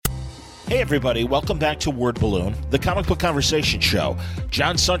Hey everybody, welcome back to Word Balloon, the comic book conversation show.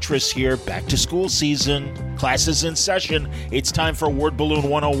 John Suntress here, back to school season, classes in session. It's time for Word Balloon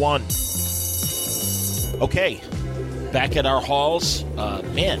 101. Okay, back at our halls.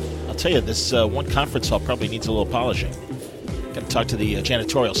 Man, I'll tell you, this one conference hall probably needs a little polishing. Got to talk to the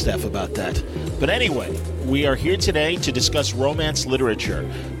janitorial staff about that. But anyway, we are here today to discuss romance literature.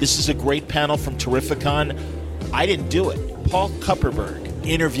 This is a great panel from Terrificon. I didn't do it. Paul Kupperberg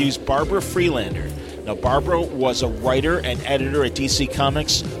interviews Barbara Frielander. Now, Barbara was a writer and editor at DC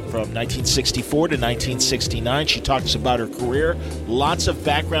Comics from 1964 to 1969. She talks about her career, lots of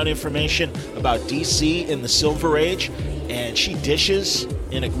background information about DC in the Silver Age, and she dishes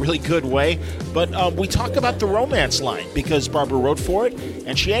in a really good way. But we talk about the romance line because Barbara wrote for it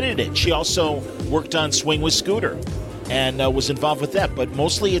and she edited it. She also worked on Swing with Scooter and was involved with that. But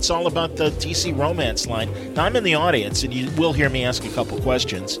mostly it's all about the DC romance line. Now, I'm in the audience, and you will hear me ask a couple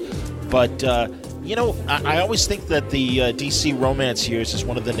questions. But, I always think that the DC romance years is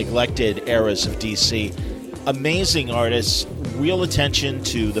one of the neglected eras of DC. Amazing artists, real attention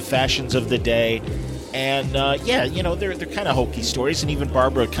to the fashions of the day. And, they're kind of hokey stories. And even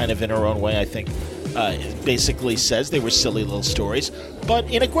Barbara, kind of in her own way, I think, basically says they were silly little stories. But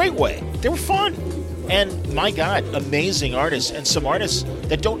in a great way. They were fun. And, my God, amazing artists, and some artists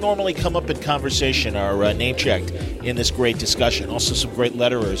that don't normally come up in conversation are name-checked in this great discussion. Also some great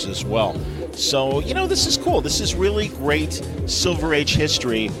letterers as well. So, this is cool. This is really great Silver Age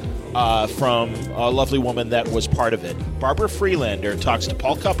history from a lovely woman that was part of it. Barbara Frielander talks to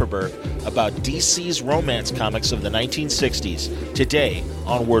Paul Kupperberg about DC's romance comics of the 1960s today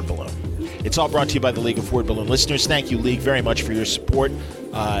on Word Balloon. It's all brought to you by the League of Word Balloon listeners. Thank you, League, very much for your support.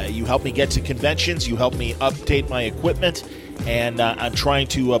 You help me get to conventions. You help me update my equipment. And I'm trying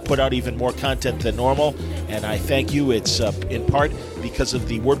to put out even more content than normal. And I thank you. It's in part because of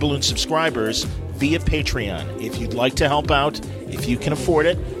the Word Balloon subscribers via Patreon. If you'd like to help out, if you can afford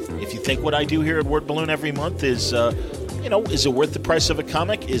it, if you think what I do here at Word Balloon every month is, is it worth the price of a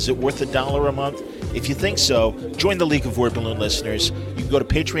comic? Is it worth $1 a month? If you think so, join the League of Word Balloon listeners. You can go to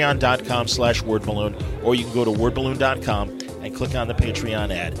patreon.com/wordballoon, or you can go to wordballoon.com and click on the Patreon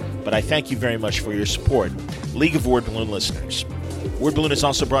ad. But I thank you very much for your support. League of Word Balloon listeners. Word Balloon is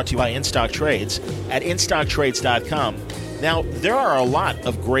also brought to you by InStock Trades at instocktrades.com. Now, there are a lot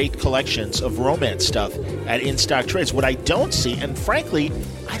of great collections of romance stuff at InStock Trades. What I don't see, and frankly,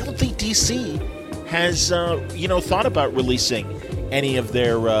 I don't think DC has, thought about releasing any of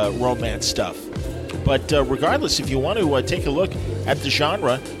their romance stuff. But regardless, if you want to take a look at the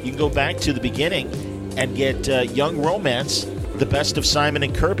genre, you can go back to the beginning and get Young Romance, The Best of Simon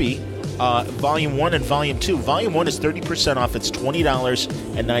and Kirby, Volume 1 and Volume 2. Volume 1 is 30% off. It's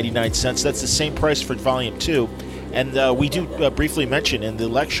 $20.99. That's the same price for Volume 2. And we do briefly mention in the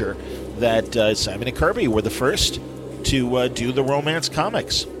lecture that Simon and Kirby were the first to do the romance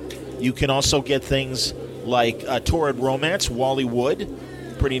comics. You can also get things like Torrid Romance, Wally Wood.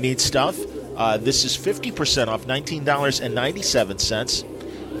 Pretty neat stuff. This is 50% off, $19.97.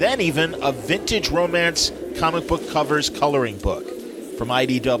 Then even a vintage romance comic book covers coloring book from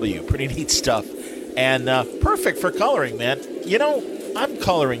IDW. Pretty neat stuff. And perfect for coloring, man. I'm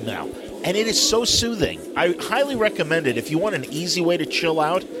coloring now, and it is so soothing. I highly recommend it if you want an easy way to chill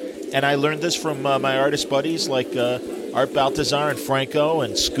out. And I learned this from my artist buddies like Art Baltazar and Franco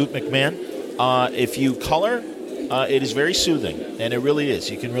and Scoot McMahon. If you color, it is very soothing, and it really is.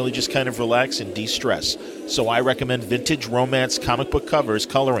 You can really just kind of relax and de-stress. So I recommend Vintage Romance Comic Book Covers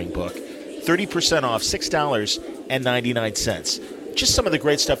Coloring Book. 30% off, $6.99. Just some of the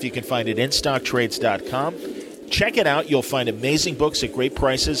great stuff you can find at InStockTrades.com. Check it out. You'll find amazing books at great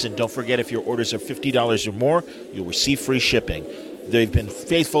prices, and don't forget, if your orders are $50 or more, you'll receive free shipping. They've been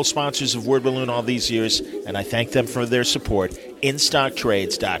faithful sponsors of Word Balloon all these years, and I thank them for their support.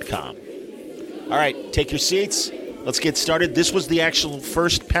 InStockTrades.com. All right, take your seats. Let's get started. This was the actual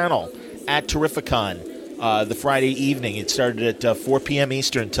first panel at Terrificon the Friday evening. It started at 4 p.m.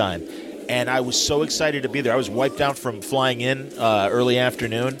 Eastern Time, and I was so excited to be there. I was wiped out from flying in early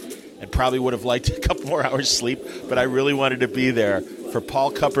afternoon and probably would have liked a couple more hours sleep, but I really wanted to be there for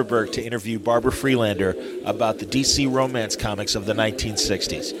Paul Kupperberg to interview Barbara Frielander about the DC romance comics of the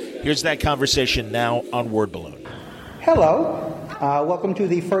 1960s. Here's that conversation now on Word Balloon. Hello. Welcome to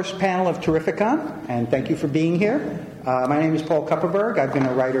the first panel of Terrificon, and thank you for being here. My name is Paul Kupperberg. I've been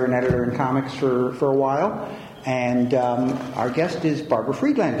a writer and editor in comics for a while, and our guest is Barbara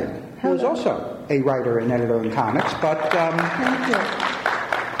Frielander, who is also a writer and editor in comics.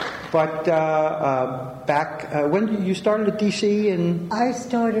 But back when you started at DC, and I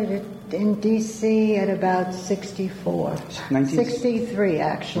started at in D.C. at about 64. 63,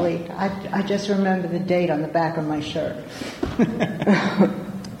 actually. I just remember the date on the back of my shirt.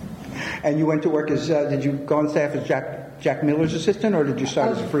 And you went to work as, did you go on staff as Jack Miller's assistant, or did you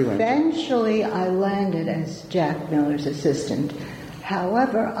start as a freelancer? Eventually, I landed as Jack Miller's assistant.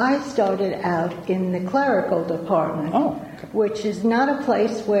 However, I started out in the clerical department, which is not a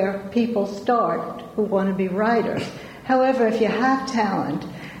place where people start who want to be writers. However, if you have talent,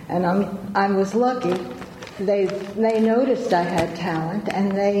 and I was lucky, they noticed I had talent,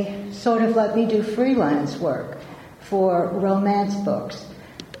 and they sort of let me do freelance work for romance books.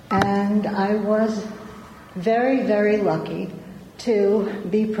 And I was very, very lucky to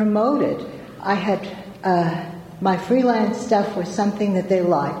be promoted. I had my freelance stuff was something that they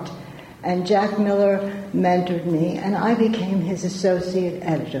liked, and Jack Miller mentored me, and I became his associate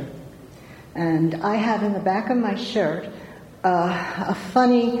editor. And I have in the back of my shirt a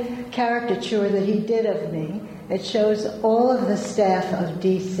funny caricature that he did of me. It shows all of the staff of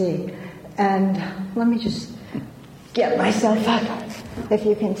D.C. And let me just get myself up. If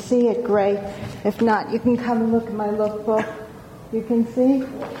you can see it, great. If not, you can come and look at my lookbook. You can see?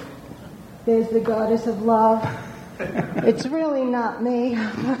 There's the goddess of love. It's really not me.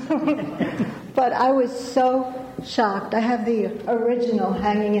 But I was so shocked. I have the original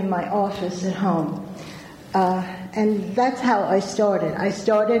hanging in my office at home. And that's how I started. I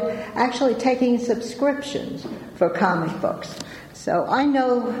started actually taking subscriptions for comic books. So I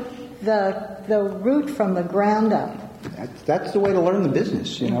know the root from the ground up. That's the way to learn the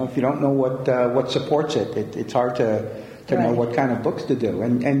business. You know, if you don't know what supports it, it's hard to know what kind of books to do.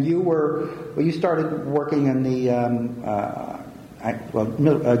 And you started working in the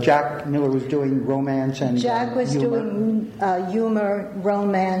Jack Miller was doing romance and Jack was humor. doing humor,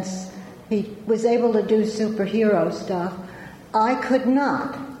 romance. He was able to do superhero stuff. I could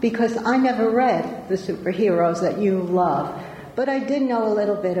not, because I never read the superheroes that you love, but I did know a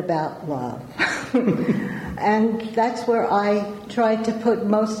little bit about love. And that's where I tried to put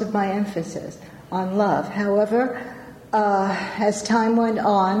most of my emphasis, on love. However, as time went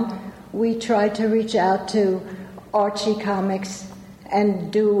on, we tried to reach out to Archie Comics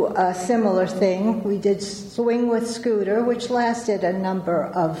and do a similar thing. We did Swing with Scooter, which lasted a number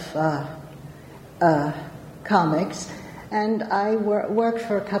of comics, and I worked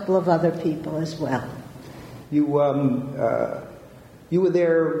for a couple of other people as well. You were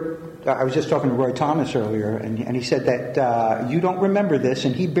there. I was just talking to Roy Thomas earlier, and he said that you don't remember this,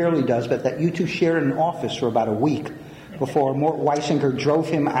 and he barely does, but that you two shared an office for about a week before Mort Weisinger drove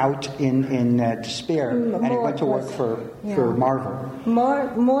him out in despair, and he went to work for Marvel.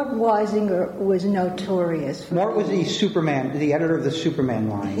 Mort Weisinger was notorious. Mort was the Superman, the editor of the Superman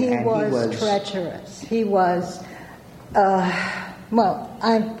line. He was treacherous. He was,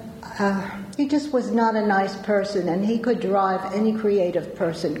 he just was not a nice person, and he could drive any creative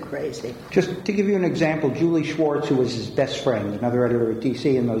person crazy. Just to give you an example, Julie Schwartz, who was his best friend, another editor at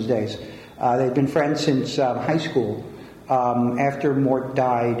DC in those days, they'd been friends since high school. After Mort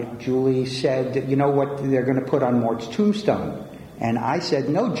died, Julie said, you know what they're going to put on Mort's tombstone? And I said,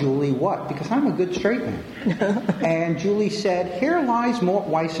 no, Julie, what? Because I'm a good straight man. And Julie said, here lies Mort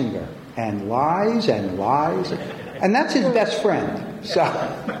Weisinger, and lies and lies. And that's his best friend. So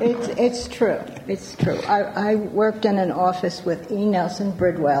It's true. It's true. I worked in an office with E. Nelson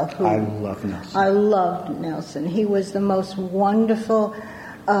Bridwell. Who I love Nelson. I loved Nelson. He was the most wonderful...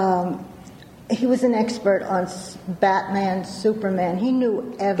 he was an expert on Batman, Superman. He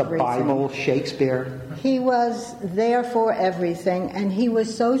knew everything. The Bible, Shakespeare. He was there for everything, and he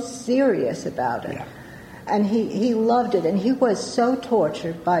was so serious about it. Yeah. And he loved it, and he was so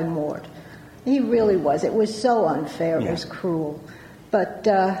tortured by Mort. He really was. It was so unfair. It was cruel. But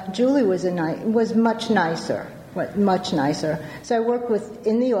Julie was much nicer. Much nicer. So I worked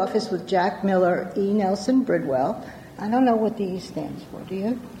in the office with Jack Miller, E. Nelson Bridwell. I don't know what the E stands for. Do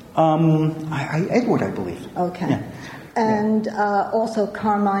you? Edward, I believe. Okay. Yeah. And also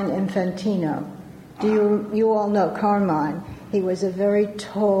Carmine Infantino. You all know Carmine? He was a very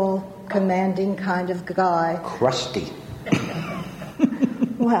tall, commanding kind of guy. Crusty.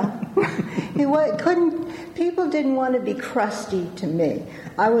 Well, people didn't want to be crusty to me.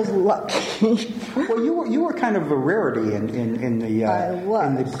 I was lucky. Well, you were kind of a rarity in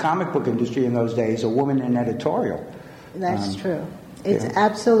the comic book industry in those days. A woman in editorial. That's true. It's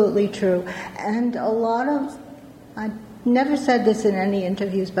absolutely true. And I never said this in any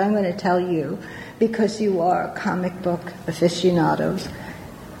interviews, but I'm going to tell you, because you are comic book aficionados.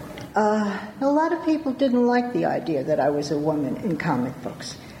 A lot of people didn't like the idea that I was a woman in comic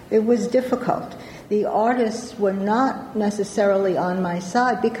books. It was difficult. The artists were not necessarily on my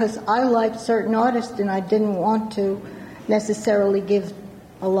side because I liked certain artists and I didn't want to necessarily give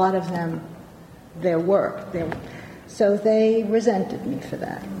a lot of them their work. So they resented me for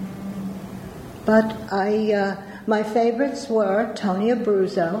that. But my favorites were Tony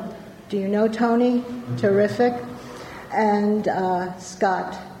Abruzzo. Do you know Tony? Terrific. And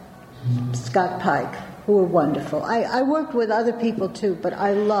Scott Pike, who were wonderful. I worked with other people too, but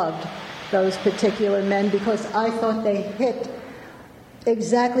I loved those particular men because I thought they hit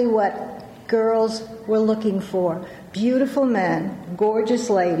exactly what girls were looking for. Beautiful men, gorgeous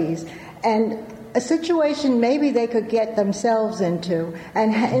ladies, and a situation maybe they could get themselves into,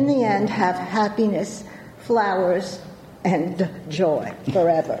 and in the end have happiness, flowers, and joy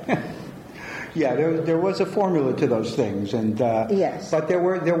forever. Yeah, there was a formula to those things, and yes. But there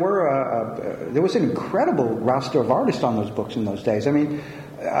was an incredible roster of artists on those books in those days. I mean,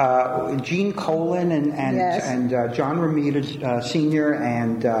 Gene Colan and yes. and John Romita Sr.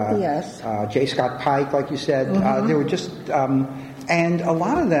 and yes. J. Scott Pike, like you said. Mm-hmm. They were just, and a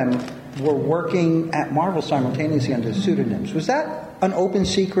lot of them were working at Marvel simultaneously under pseudonyms. Was that an open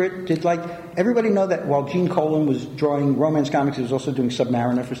secret? Did everybody know that while Gene Colan was drawing romance comics, he was also doing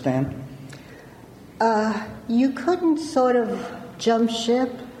Submariner for Stan? You couldn't sort of jump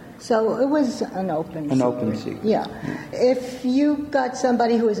ship, so it was an open secret. An open secret. Yeah. If you got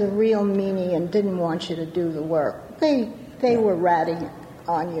somebody who was a real meanie and didn't want you to do the work, they were ratting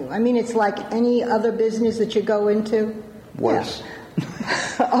on you. I mean, it's like any other business that you go into. Worse. Yeah.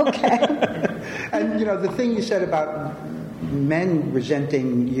 Okay. And, the thing you said about the men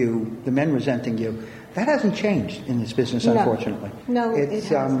resenting you, that hasn't changed in this business, unfortunately. No, it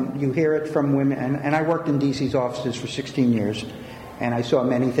hasn't. You hear it from women, and I worked in DC's offices for 16 years, and I saw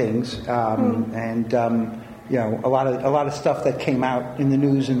many things, and a lot of stuff that came out in the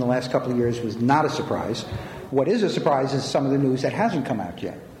news in the last couple of years was not a surprise. What is a surprise is some of the news that hasn't come out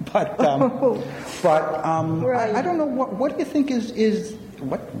yet. But right. I don't know what do you think is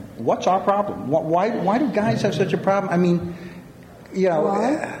what's our problem? Why do guys have such a problem? I mean,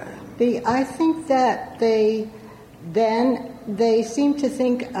 I think that they seem to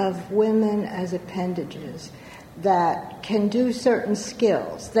think of women as appendages that can do certain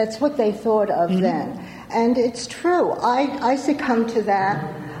skills. That's what they thought of then. And it's true. I succumbed to that.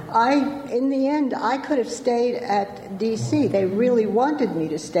 In the end, I could have stayed at D.C. They really wanted me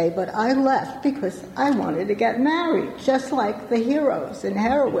to stay, but I left because I wanted to get married, just like the heroes and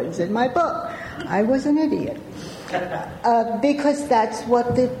heroines in my book. I was an idiot. Because that's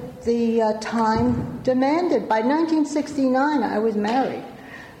what the time demanded. By 1969, I was married.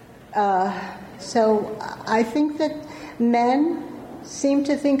 So I think that men seem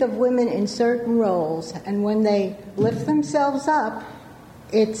to think of women in certain roles, and when they lift themselves up,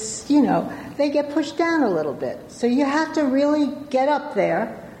 it's, they get pushed down a little bit. So you have to really get up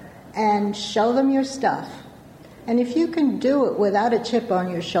there and show them your stuff. And if you can do it without a chip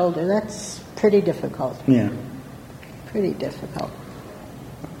on your shoulder, that's pretty difficult. Yeah. Pretty difficult.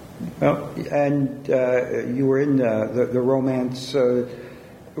 Well, and you were in the romance.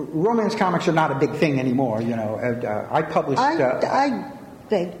 Romance comics are not a big thing anymore. I published.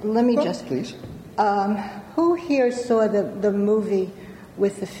 Let me just. Please. Who here saw the movie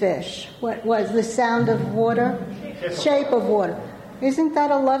with the fish? What was The Sound of Water? Shape of Water. Isn't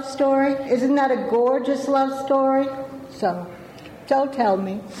that a love story? Isn't that a gorgeous love story? So, don't tell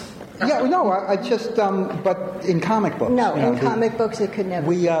me. Yeah, no, I just, but in comic books. No, in comic books it could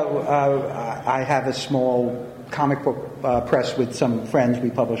never. I have a small comic book press with some friends. We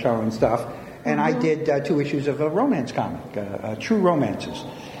publish our own stuff. And I did 2 issues of a romance comic, True Romances,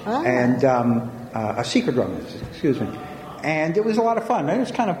 and a secret romance, excuse me. And it was a lot of fun. It was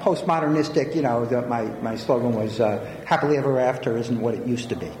kind of postmodernistic, my slogan was, happily ever after isn't what it used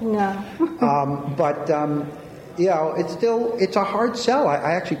to be. No. It's a hard sell.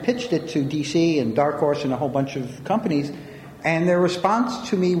 I actually pitched it to DC and Dark Horse and a whole bunch of companies, and their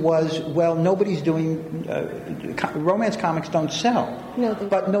response to me was, well, nobody's doing, romance comics don't sell. No,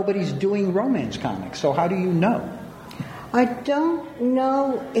 but nobody's doing romance comics, so how do you know? I don't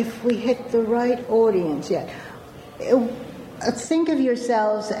know if we hit the right audience yet. Think of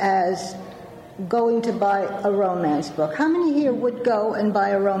yourselves as going to buy a romance book. How many here would go and buy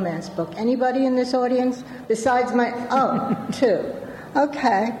a romance book? Anybody in this audience? Besides 2.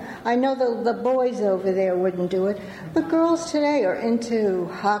 Okay. I know the boys over there wouldn't do it, but girls today are into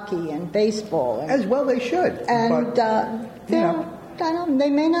hockey and baseball. As well they should. And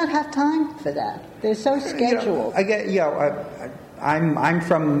they may not have time for that. They're so scheduled. I'm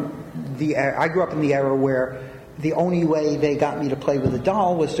from I grew up in the era where the only way they got me to play with a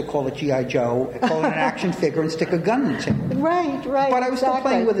doll was to call it G.I. Joe, call it an action figure, and stick a gun in its hand. Right. But I was still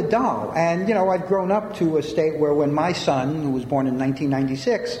playing with a doll. And, I'd grown up to a state where when my son, who was born in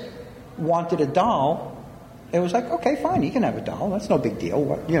 1996, wanted a doll, it was like, okay, fine, he can have a doll. That's no big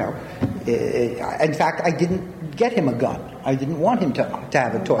deal. In fact, I didn't get him a gun. I didn't want him to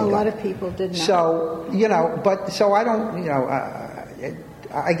have a toy gun. A lot of people did not. So, so I don't,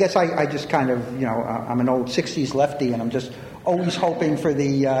 I guess I just kind of, I'm an old 60s lefty, and I'm just always hoping for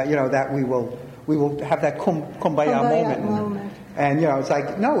the, that we will have that kumbaya moment. And it's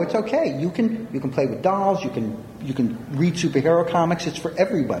like, no, it's okay. You can play with dolls. You can read superhero comics. It's for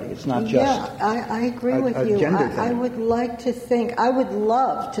everybody. It's not just I agree with you. Gender thing. I would like to think. I would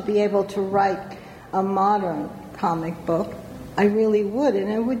love to be able to write a modern comic book. I really would,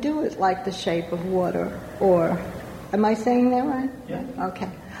 and I would do it like The Shape of Water, or am I saying that right? Yeah. Okay.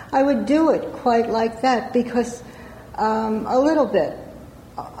 I would do it quite like that because a little bit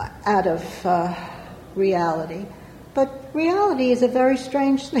out of reality. But reality is a very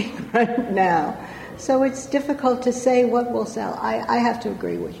strange thing right now. So it's difficult to say what will sell. I have to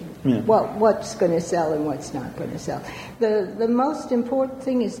agree with you. Yeah. What's going to sell and what's not going to sell. The most important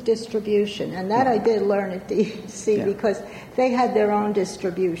thing is distribution, and that I did learn at DC because they had their own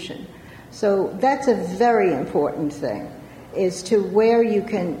distribution. So that's a very important thing, is to where you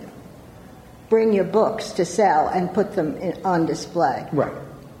can bring your books to sell and put them on display. Right.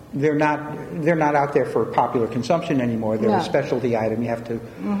 They're not out there for popular consumption anymore. They're a specialty item. You have to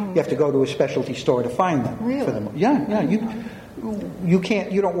go to a specialty store to find them. Really? For them. Yeah. You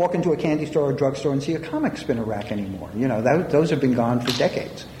don't walk into a candy store or drugstore and see a comic spinner rack anymore. Those have been gone for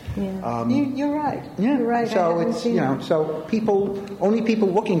decades. Yeah. You're right. Yeah. You're right. So it's so only people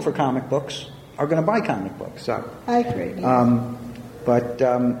looking for comic books are going to buy comic books. So I agree. Yes.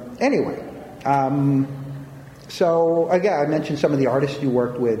 Anyway. So again, I mentioned some of the artists you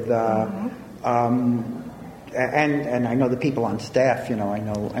worked with, and I know the people on staff. I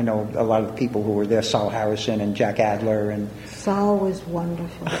know a lot of the people who were there: Saul Harrison and Jack Adler. And Saul was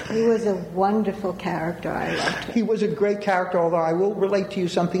wonderful. He was a wonderful character. I loved him. He was a great character. Although I will relate to you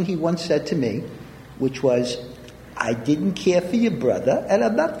something he once said to me, which was, "I didn't care for your brother, and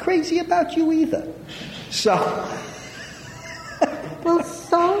I'm not crazy about you either." So, well,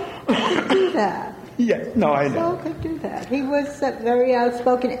 Saul could do that. Yeah, no, I know. Saul could do that. He was very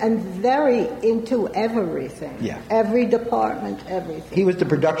outspoken and very into everything. Yeah. Every department, everything. He was the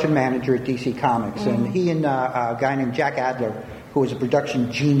production manager at DC Comics, and he and a guy named Jack Adler, who was a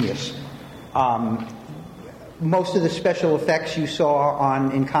production genius. Most of the special effects you saw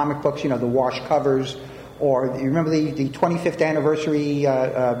in comic books, the wash covers, or you remember the 25th anniversary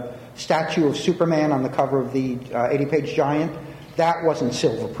statue of Superman on the cover of the 80-page giant? That wasn't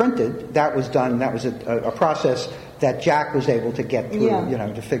silver printed. That was done. That was a process that Jack was able to get through,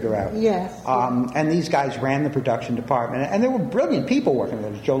 to figure out. Yes. And these guys ran the production department, and there were brilliant people working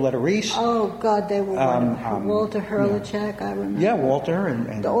there. There was Joe Letterise. Oh God, they were wonderful. Walter Hurlachek, I remember. Yeah, Walter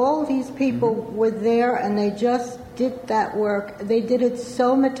and all these people were there, and they just did that work. They did it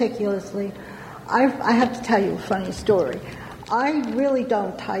so meticulously. I have to tell you a funny story. I really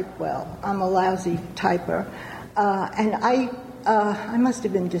don't type well. I'm a lousy typer, and I must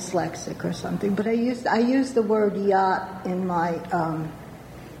have been dyslexic or something, but I used the word yacht in my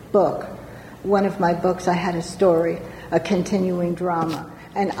book. One of my books, I had a story, a continuing drama,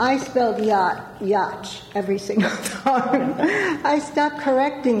 and I spelled yacht every single time. I stopped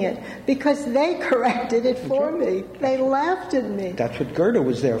correcting it because they corrected it for me. They laughed at me. That's what Goethe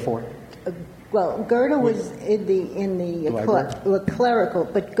was there for. Well, Goethe was in the clerical,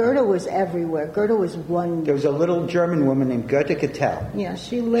 but Goethe was everywhere. Goethe was wonderful. There was a little German woman named Goethe Cattell. Yeah,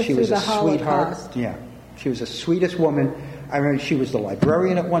 she lived through the Holocaust. Sweetheart. Yeah, she was the sweetest woman. I remember she was the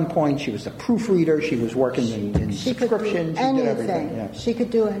librarian at one point. She was the proofreader. She was working in subscription. She did everything. Yeah. She could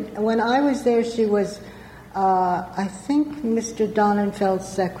do it. When I was there, she was, I think, Mr. Donenfeld's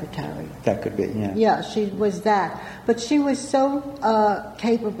secretary. That could be, yeah. Yeah, she was that. But she was so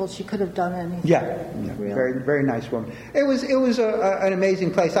capable, she could have done anything. Yeah. Really. Very, very nice woman. It was an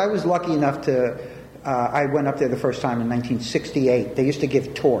amazing place. I was lucky enough to. I went up there the first time in 1968. They used to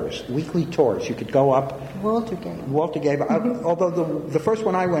give tours, weekly tours. You could go up. Walter gave. Although the first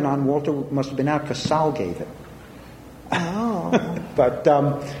one I went on, Walter must have been out because Sal gave it. Oh. But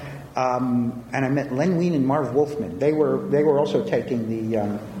and I met Len Wein and Marv Wolfman. They were also taking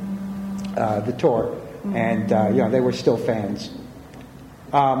the tour, and they were still fans.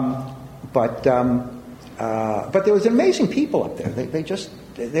 But there was amazing people up there.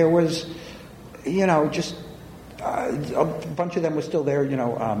 There was. A bunch of them were still there.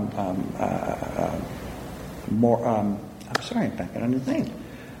 I'm sorry, I'm blanking on his name.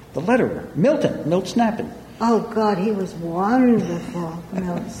 The letterer, Milt Snapin. Oh, God, he was wonderful,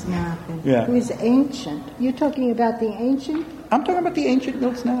 Milt Snapin. Yeah. He was ancient. You're talking about the ancient? I'm talking about the ancient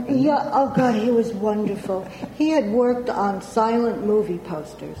Milt Snapin. Yeah, oh, God, he was wonderful. He had worked on silent movie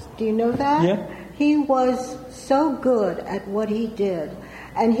posters. Do you know that? Yeah. He was so good at what he did,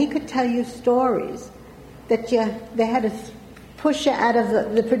 and he could tell you stories that they had to push you out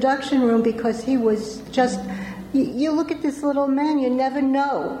of the production room because he was just... You look at this little man, you never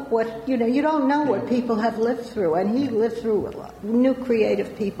know you don't know what people have lived through, and he lived through new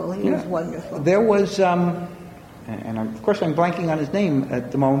creative people. He was wonderful. There was, of course I'm blanking on his name at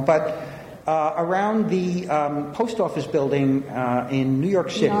the moment, but around the post office building in New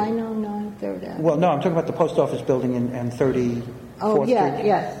York City. 909 3rd Avenue. Well, no, I'm talking about the post office building in 34th Oh, yeah, Street.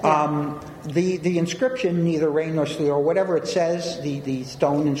 yes. Yeah. The inscription, neither rain nor sleet, or whatever it says, the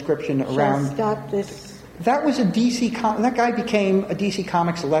stone inscription around... Just stop this. That was a DC... that guy became a DC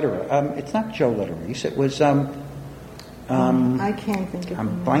Comics letterer. It's not Joe Letterer. It was... I can't think of I'm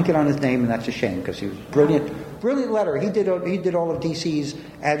him. blanking on his name, and that's a shame, because he was brilliant letterer. He did all of DC's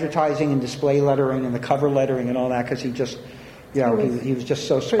advertising and display lettering and the cover lettering and all that, because he just... he was just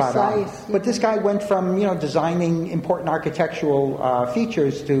so spot on. Yeah. But this guy went from, designing important architectural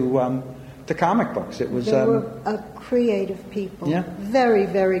features to comic books. It was... They were creative people. Yeah. Very,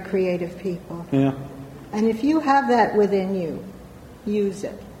 very creative people. Yeah. And if you have that within you, use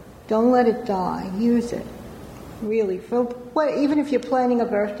it. Don't let it die. Use it. Really. Even if you're planning a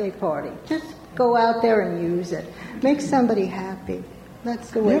birthday party, just go out there and use it. Make somebody happy.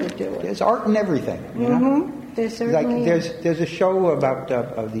 That's the way to do it. There's art in everything. You know? There's certainly there's a show about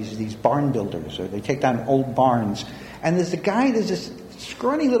these barn builders, or they take down old barns, and there's this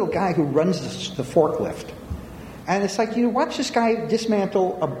scrawny little guy who runs the forklift, and it's like, watch this guy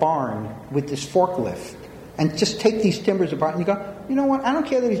dismantle a barn with this forklift and just take these timbers apart, and you go, you know what? I don't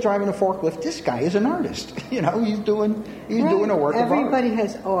care that he's driving a forklift. This guy is an artist. He's doing a work of art. Everybody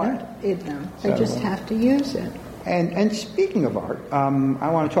has art in them. They just have to use it. And speaking of art, I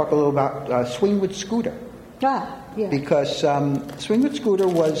want to talk a little about Swing with Scooter. Yeah. Because Swing with Scooter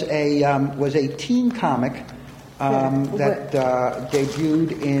was a teen comic that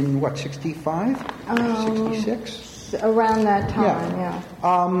debuted in 65, 66. Around that time, yeah.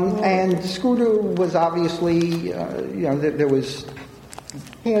 And Scooter was obviously, there was.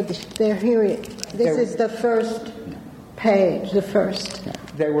 This is the first page, the first.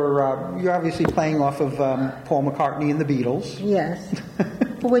 They were. You're obviously playing off of Paul McCartney and the Beatles. Yes,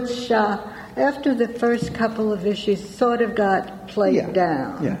 which after the first couple of issues sort of got played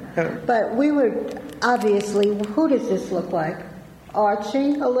down. Yeah. But we were obviously. Who does this look like?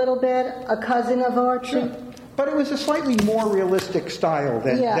 Archie, a little bit, a cousin of Archie. Sure. But it was a slightly more realistic style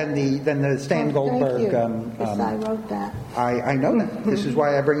than the Stan Goldberg. Yes, I wrote that. I know that. This is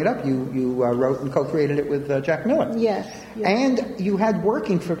why I bring it up. You wrote and co-created it with Jack Miller. Yes. And you had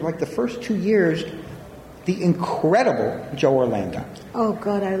working for the first 2 years the incredible Joe Orlando. Oh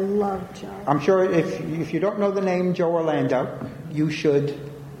God, I love Joe. I'm sure if you don't know the name Joe Orlando, you should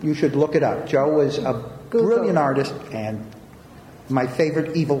look it up. Joe was a brilliant artist and my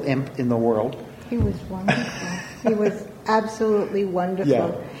favorite evil imp in the world. He was wonderful. He was absolutely wonderful.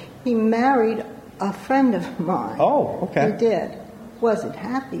 Yeah. He married a friend of mine. Oh, okay. He did. Wasn't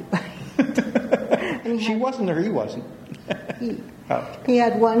happy, but she wasn't or he wasn't. He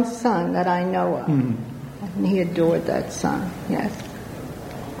had one son that I know of, and he adored that son. Yes.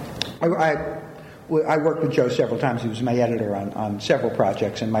 I worked with Joe several times. He was my editor on several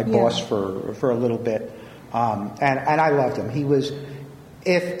projects and my boss for a little bit, and I loved him. He was.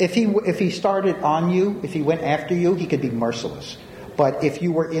 If he started on you, if he went after you, he could be merciless. But if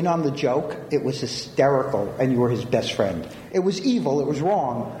you were in on the joke, it was hysterical, and you were his best friend. It was evil, it was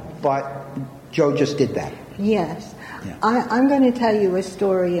wrong, but Joe just did that. Yes. Yeah. I'm going to tell you a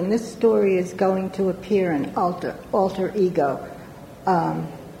story, and this story is going to appear in Alter Ego.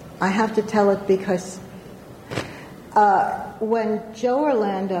 I have to tell it because when Joe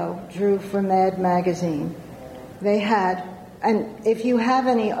Orlando drew for Mad Magazine, they had... And if you have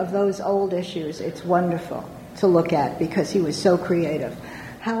any of those old issues, it's wonderful to look at because he was so creative.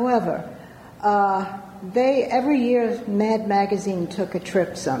 However, every year Mad Magazine took a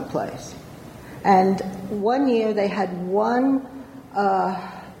trip someplace. And one year they had one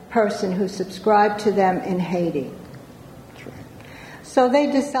person who subscribed to them in Haiti. That's right. So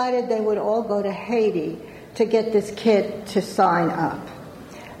they decided they would all go to Haiti to get this kid to sign up.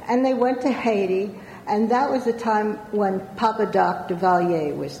 And they went to Haiti. And that was the time when Papa Doc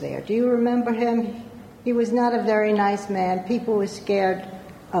Duvalier was there. Do you remember him? He was not a very nice man. People were scared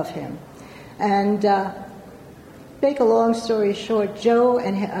of him. And make a long story short, Joe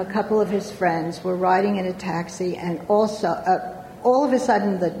and a couple of his friends were riding in a taxi, and also, all of a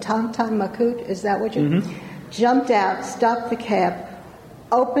sudden, the Tom-Tom Makut, is that what you... jumped out, stopped the cab,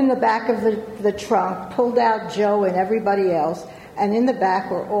 opened the back of the trunk, pulled out Joe and everybody else, and in the back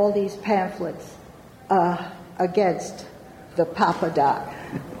were all these pamphlets against the Papa Doc.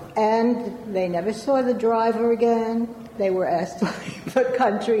 And they never saw the driver again. They were asked to leave the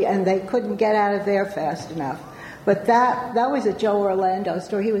country, and they couldn't get out of there fast enough. But that was a Joe Orlando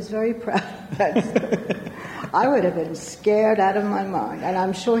story. He was very proud of that story. I would have been scared out of my mind, and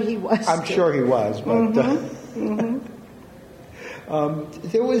I'm sure he was. I'm sure he was, but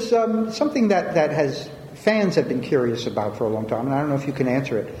there was something that fans have been curious about for a long time, and I don't know if you can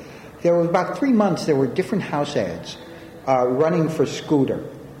answer it. There was about 3 months. There were different house ads running for Scooter,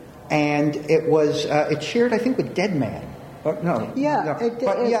 and it shared, I think, with Dead Man. No. Yeah. No.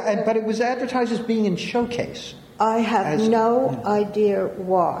 But it was advertised as being in Showcase. I have no idea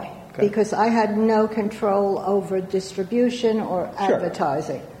why. Okay. Because I had no control over distribution or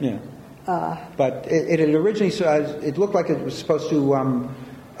advertising. Yeah. But it had originally, it looked like it was supposed to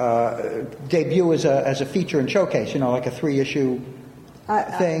debut as a feature in Showcase, like a 3-issue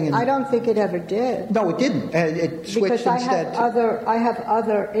thing. I don't think it ever did. No, it didn't. It switched because instead. I have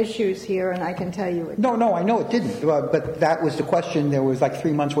other issues here, and I can tell you it didn't. No, I know it didn't. But that was the question. There was like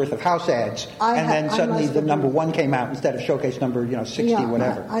 3 months worth of house ads, and then suddenly the number 1 came out instead of Showcase number 60,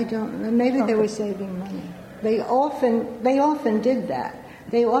 whatever. I don't know. Maybe they were saving money. They often did that.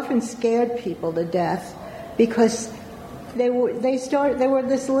 They often scared people to death because they were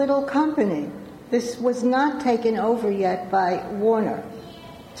this little company. This was not taken over yet by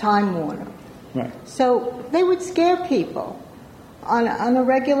Time Warner. Right. So they would scare people on a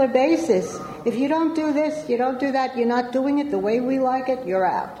regular basis. If you don't do this, you don't do that, you're not doing it the way we like it, you're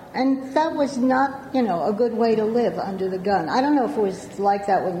out. And that was not, a good way to live under the gun. I don't know if it was like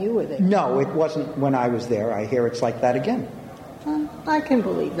that when you were there. No, it wasn't when I was there. I hear it's like that again. I can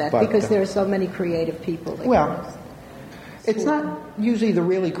believe that because there are so many creative people. It's not usually the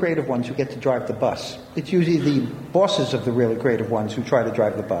really creative ones who get to drive the bus. It's usually the bosses of the really creative ones who try to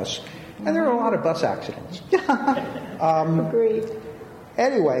drive the bus. And there are a lot of bus accidents. Agreed.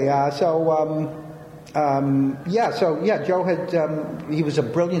 Anyway, Joe had, he was a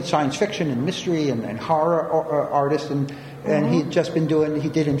brilliant science fiction and mystery and horror artist, and he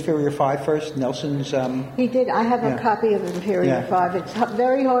did Inferior 5 first, Nelson's... He did. I have a copy of Inferior 5. It's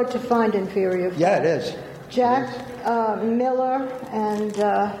very hard to find Inferior 5. Yeah, it is. Jack Miller and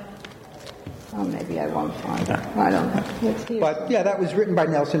maybe I won't find it. I don't know. But that was written by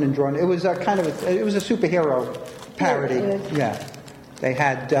Nelson and drawn. It was a superhero parody. Yeah. They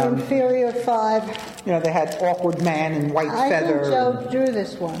had Inferior 5. They had Awkward Man and White Feather. I think Joe drew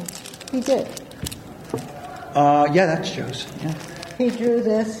this one. He did. That's Joe's. Yeah. He drew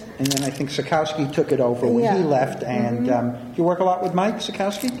this. And then I think Sikowski took it over when he left. And you work a lot with Mike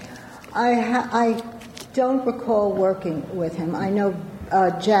Sikowski? I don't recall working with him. I know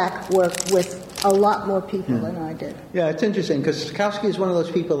Jack worked with a lot more people than I did. Yeah, it's interesting because Sikowski is one of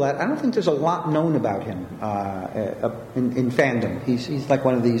those people that I don't think there's a lot known about him in fandom. He's like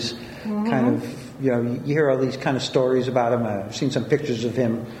one of these kind of, you hear all these kind of stories about him. I've seen some pictures of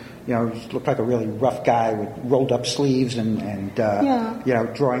him. He looked like a really rough guy with rolled up sleeves and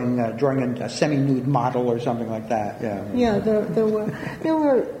drawing a semi-nude model or something like that. Yeah, there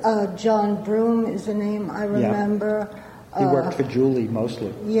were John Broom is the name I remember. Yeah. He worked for Julie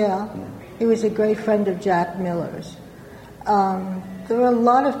mostly. Yeah, he was a great friend of Jack Miller's. There are a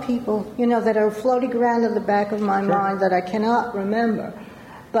lot of people, that are floating around in the back of my mind that I cannot remember.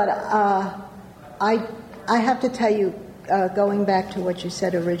 But I have to tell you, going back to what you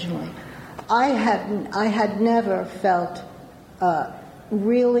said originally, I had never felt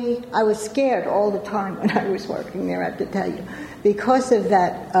really. I was scared all the time when I was working there. I have to tell you, because of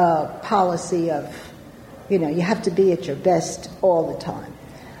that policy of, you have to be at your best all the time.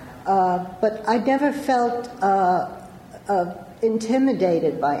 But I never felt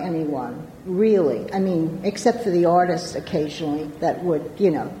intimidated by anyone, really. I mean, except for the artists occasionally that would,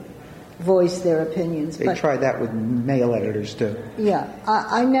 voice their opinions. They try that with male editors, too. Yeah,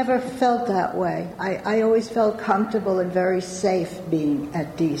 I never felt that way. I always felt comfortable and very safe being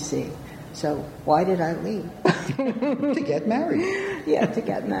at D.C. So why did I leave? To get married. Yeah, to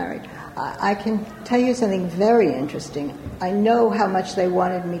get married. I can tell you something very interesting. I know how much they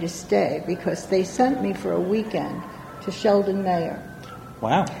wanted me to stay because they sent me for a weekend to Sheldon Mayer.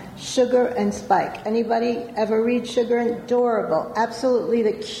 Wow. Sugar and Spike. Anybody ever read Sugar? Adorable. Absolutely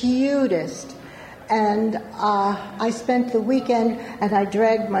the cutest. And I spent the weekend, and I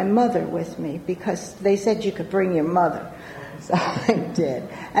dragged my mother with me because they said you could bring your mother. So I did.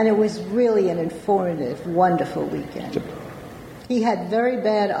 And it was really an informative, wonderful weekend. He had very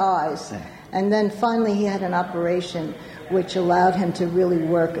bad eyes, and then finally he had an operation which allowed him to really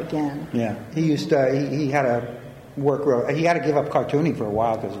work again. Yeah. He used to, he had to work, he had to give up cartooning for a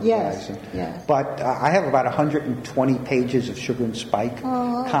while because of his eyes. Yes. But I have about 120 pages of Sugar and Spike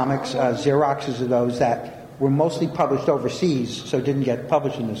comics, Xeroxes of those that were mostly published overseas, so didn't get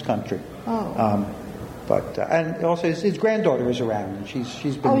published in this country. But and also his granddaughter is around, and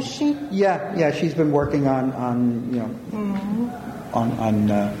she's been. Oh, is she? Yeah, she's been working on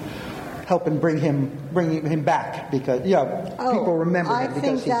helping bring him back because people remember him. I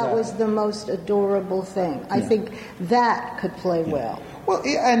think that was the most adorable thing. I think that could play well. Well,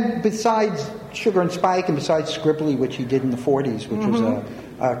 and besides Sugar and Spike, and besides Scribbly, which he did in the 40s, which was a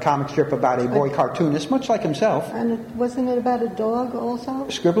comic strip about a boy cartoonist, much like himself. And wasn't it about a dog also?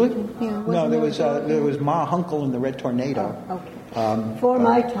 Scribbly? Yeah. No, there was Ma Hunkel and the Red Tornado. Oh, okay. For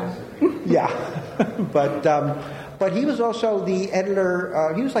my time. Yeah, but he was also the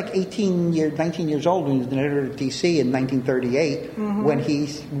editor. He was like 19 years old when he was an editor at DC in 1938 when he,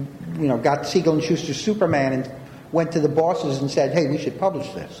 got Siegel and Schuster's Superman and went to the bosses and said, "Hey, we should publish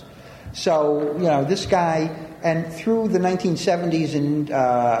this." So this guy, and through the 1970s and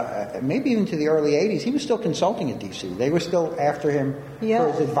maybe even to the early 80s, he was still consulting at DC. They were still after him for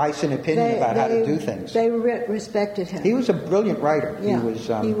his advice and opinion about how to do things. They respected him. He was a brilliant writer. Yeah,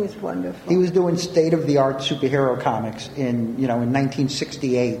 he was wonderful. He was doing state-of-the-art superhero comics in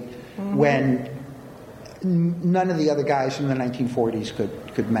 1968 when none of the other guys from the 1940s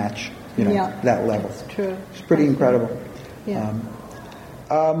could match that level. That's true. It's pretty incredible. Yeah.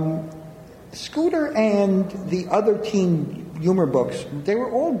 Scooter and the other teen humor books, they were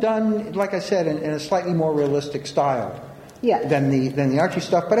all done, like I said, in a slightly more realistic style than the Archie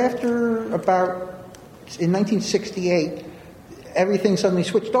stuff. But after in 1968, everything suddenly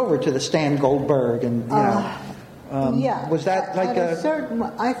switched over to the Stan Goldberg and was that like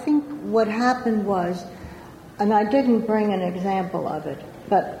I think what happened was, and I didn't bring an example of it,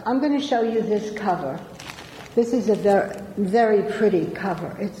 but I'm going to show you this cover. This is a very, very pretty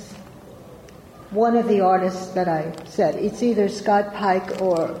cover. It's one of the artists that I said. It's either Scott Pike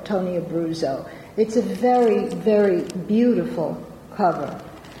or Tony Abruzzo. It's a very, very beautiful cover.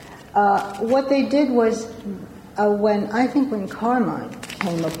 What they did was, when Carmine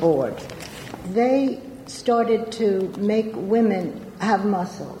came aboard, they started to make women have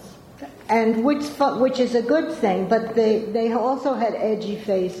muscles, and which is a good thing. But they also had edgy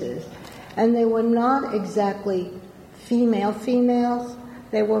faces, and they were not exactly females.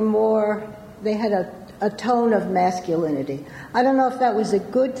 They were more. They had a tone of masculinity. I don't know if that was a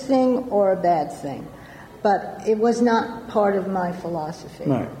good thing or a bad thing, but it was not part of my philosophy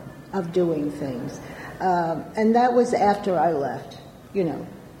of doing things. And that was after I left.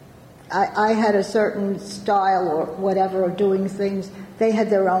 I had a certain style or whatever of doing things. They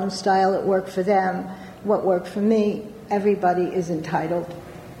had their own style. It worked for them. What worked for me, everybody is entitled,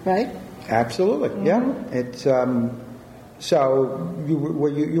 right? Absolutely, yeah. It's so you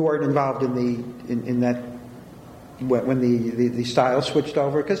weren't involved in that when the style switched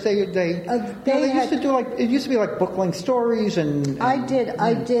over because they used to do it used to be like book length stories and I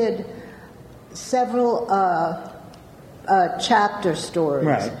did several chapter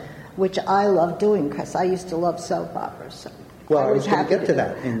stories, which I love doing because I used to love soap operas. So I was going to get to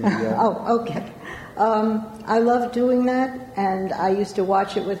that. Okay. I love doing that, and I used to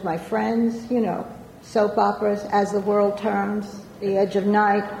watch it with my friends, soap operas, As the World Turns, The Edge of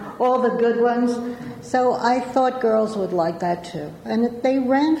Night, all the good ones. So I thought girls would like that too. And they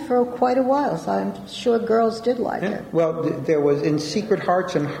ran for quite a while, so I'm sure girls did like it. Well, there was in Secret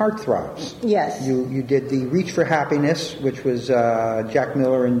Hearts and Heartthrobs. Yes. You did the Reach for Happiness, which was Jack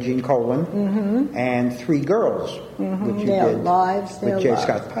Miller and Gene Colan, and Three Girls, which you Their did Lives, with J.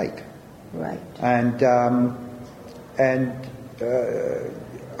 Scott Pike. Right.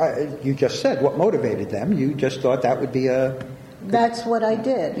 You just said what motivated them. You just thought that would be That's what I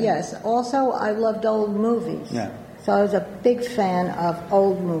did, yes. Also, I loved old movies. Yeah. So I was a big fan of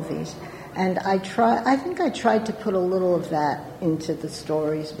old movies. And I think I tried to put a little of that into the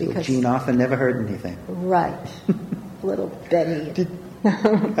stories because... Gene Arthur never heard anything. Right. Little Betty. Bob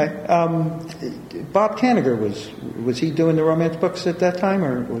Kanigher was he doing the romance books at that time,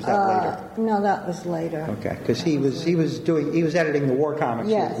 or was that later? No, that was later. Okay, because he was editing the war comics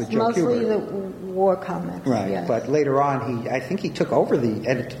with Joe mostly Kubert. the war comics. Right, yes. but later on, I think he took over the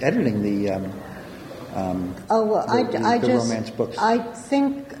editing the romance books. I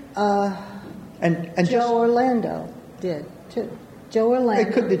think And Joe Orlando did too. Joe Orlando.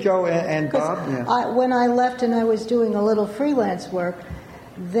 It could be Joe and Bob. Yeah. When I left and I was doing a little freelance work,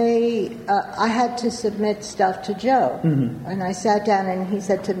 I had to submit stuff to Joe, and I sat down and he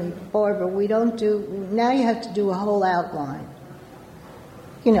said to me, "Barbara, now you have to do a whole outline,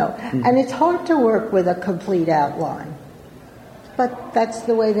 and it's hard to work with a complete outline, but that's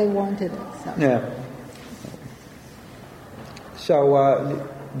the way they wanted it." So. Yeah. So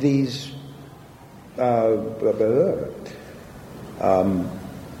these. I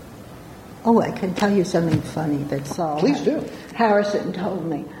can tell you something funny that Saul Please do. Harrison told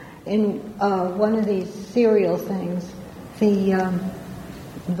me. In one of these serial things,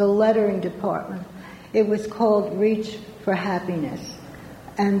 the lettering department, it was called Reach for Happiness,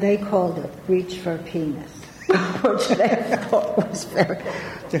 and they called it Reach for Penis, which they thought was very...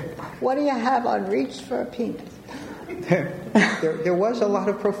 What do you have on Reach for a Penis? There was a lot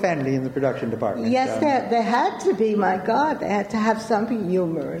of profanity in the production department. Yes, there had to be, my God. They had to have some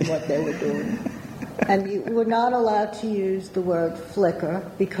humor in what they were doing. And you were not allowed to use the word flicker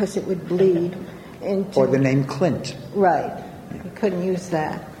because it would bleed into... Or the name Clint. Right. You couldn't use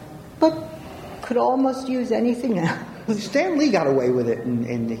that. But could almost use anything else. Stan Lee got away with it,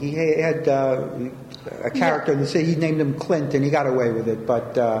 and he had a character in the city. He named him Clint, and he got away with it.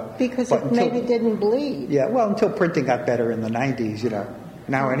 Because it maybe didn't bleed. Yeah, well, until printing got better in the 90s,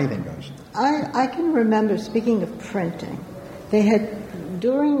 Now anything goes. I can remember, speaking of printing, they had,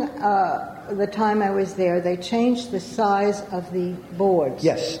 during the time I was there, they changed the size of the boards.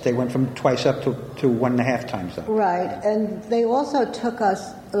 Yes, they went from twice up to 1.5 times up. Right, and they also took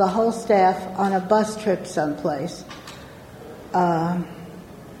us, the whole staff, on a bus trip someplace.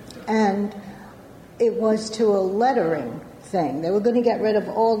 And it was to a lettering thing. They were going to get rid of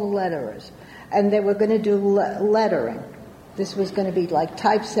all the letterers, and they were going to do lettering. This was going to be like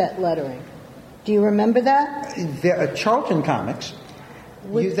typeset lettering. Do you remember that? Charlton Comics.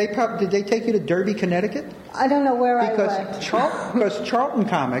 Did they take you to Derby, Connecticut? I don't know where I went. Because Charlton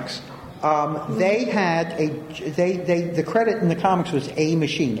Comics, they had the credit in the comics was A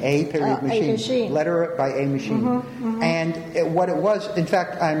Machine, A Machine, letter by A Machine, and what it was. In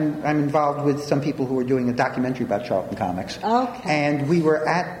fact, I'm involved with some people who are doing a documentary about Charlton Comics. Okay. And we were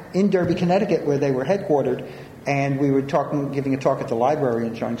in Derby, Connecticut, where they were headquartered, and we were giving a talk at the library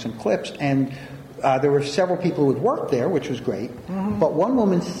and showing some clips, and there were several people who had worked there, which was great. But one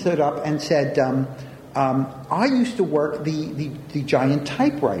woman stood up and said, "I used to work the giant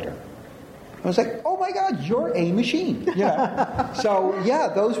typewriter." I was like, "Oh my God, you're A Machine!" So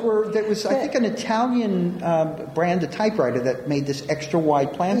there was I think an Italian brand of typewriter that made this extra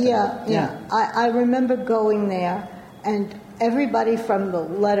wide planting. Yeah. I remember going there, and everybody from the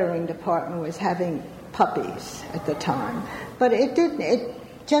lettering department was having puppies at the time, but it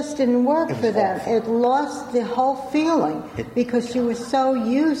just didn't work for them. Awful. It lost the whole feeling because you were so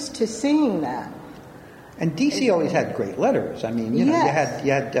used to seeing that. And DC always had great letters. I mean, you had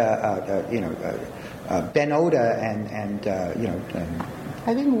Ben Oda and I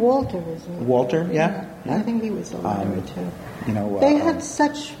think Walter was there. Walter, yeah. I think he was a letterer too. They had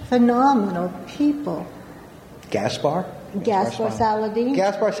such phenomenal people. Gaspar Saladino.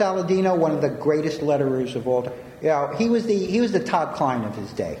 Gaspar Saladino, one of the greatest letterers of all time. He was the Todd Klein of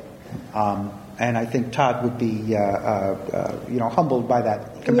his day. And I think Todd would be, humbled by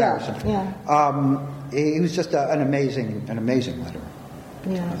that comparison. He was just an amazing letterer.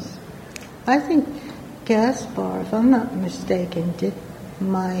 Yes, I think Gaspar, if I'm not mistaken, did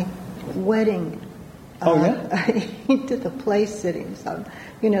my wedding. He did the place sittings on,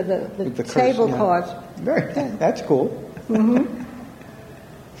 the table cards. That's cool.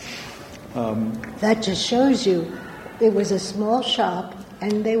 That just shows you, it was a small shop.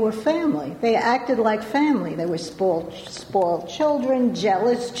 And they were family. They acted like family. They were spoiled children,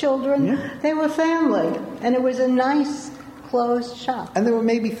 jealous children. Yeah. They were family. And it was a nice, closed shop. And there were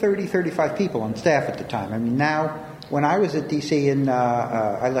maybe 30, 35 people on staff at the time. I mean, now, when I was at DC,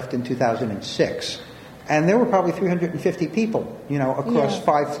 I left in 2006, and there were probably 350 people, across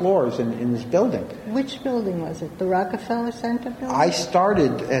 5 floors in this building. Which building was it? The Rockefeller Center building? I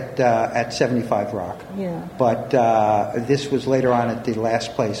started at 75 Rock. Yeah. But this was later on at the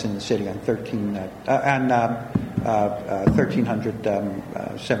last place in the city on 1300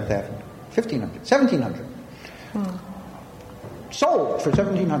 7th Avenue. 1700. Sold for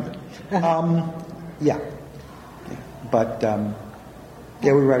 1700. But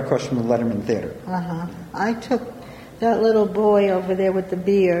we were right across from the Letterman Theater. I took that little boy over there with the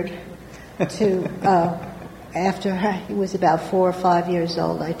beard to, after he was about 4 or 5 years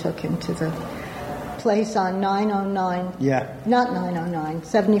old, I took him to the place on 909. Yeah. Not 909,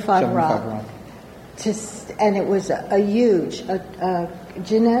 75 Rock. and it was a huge,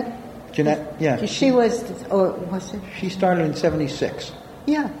 Jeanette, yeah. She was, or was it? She started in 76.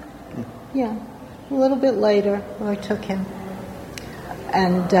 Yeah. A little bit later, I took him.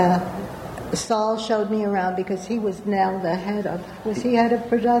 And Saul showed me around because he was now the head of, was he head of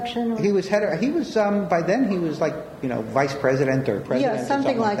production? He was by then he was like, vice president or president. Yeah,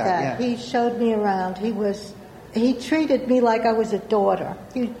 something like that. Yeah. He showed me around. He treated me like I was a daughter.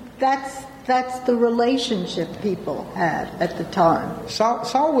 That's the relationship people had at the time.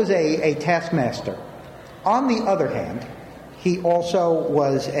 Saul was a taskmaster. On the other hand, he also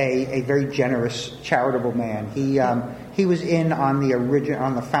was a very generous, charitable man. He was in on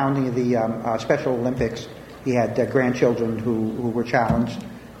the founding of the Special Olympics. He had grandchildren who were challenged,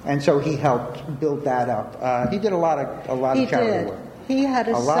 and so he helped build that up. He did a lot of charity work. He had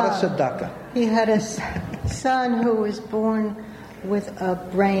a lot of tzedakah. He had a son who was born with a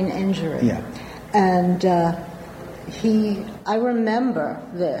brain injury. Yeah. And I remember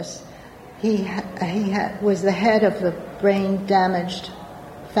this. He was the head of the Brain Damaged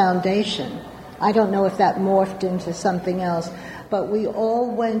Foundation. I don't know if that morphed into something else, but we all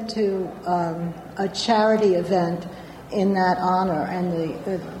went to a charity event in that honor, and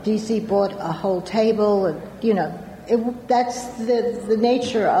the DC bought a whole table, and that's the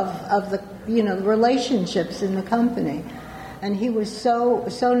nature of the relationships in the company. And he was so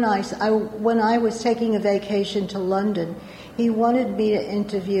nice. When I was taking a vacation to London, he wanted me to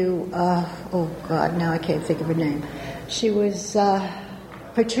interview, now I can't think of her name. She was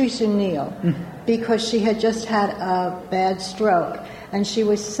Patrice O'Neill, because she had just had a bad stroke, and she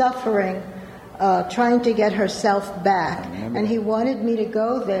was suffering, trying to get herself back. And he wanted me to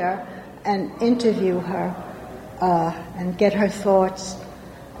go there and interview her and get her thoughts.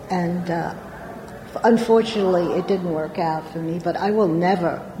 And unfortunately, it didn't work out for me, but I will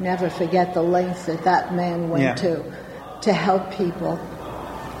never forget the lengths that man went to help people,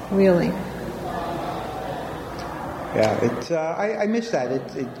 really. Yeah, I miss that.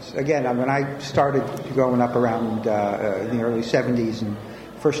 It's again, when I started growing up around in the early 70s and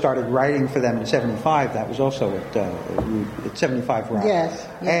first started writing for them in 75, that was also at 75 Rock. Yes.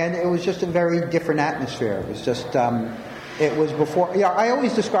 And it was just a very different atmosphere. It was just... it was before... I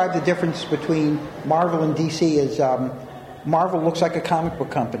always describe the difference between Marvel and DC as Marvel looks like a comic book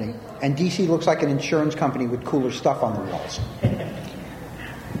company, and DC looks like an insurance company with cooler stuff on the walls.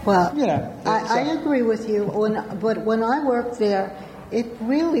 Well, I agree with you. But when I worked there, it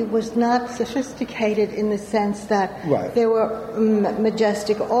really was not sophisticated in the sense that there were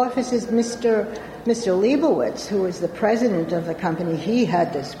majestic offices. Mr. Leibowitz, who was the president of the company, he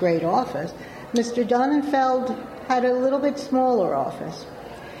had this great office. Mr. Donenfeld had a little bit smaller office.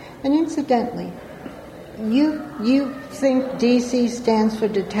 And incidentally, you think DC stands for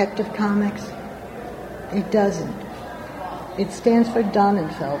Detective Comics? It doesn't. It stands for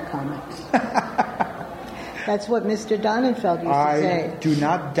Donenfeld Comics. That's what Mr. Donenfeld used to say. I do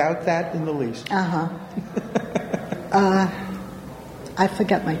not doubt that in the least. I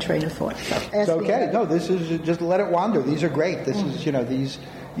forgot my train of thought. So it's okay. No, this is just let it wander. These are great. This is these.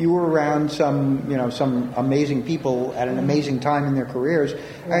 You were around some amazing people at an amazing time in their careers.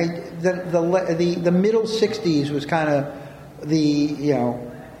 I mean, the middle '60s was kind of the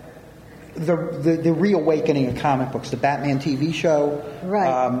reawakening of comic books. The Batman TV show,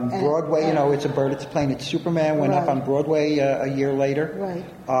 Broadway. It's a bird. It's a plane. It's Superman. Went up on Broadway a year later. Right.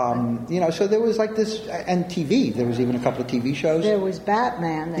 So there was like this, and TV. There was even a couple of TV shows. There was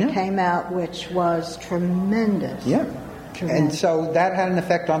Batman that came out, which was tremendous. Yeah. And so that had an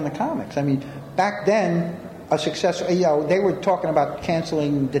effect on the comics. I mean, back then, a success. They were talking about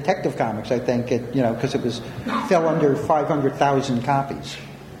canceling Detective Comics. I think because it fell under 500,000 copies.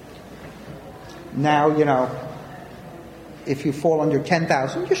 Now if you fall under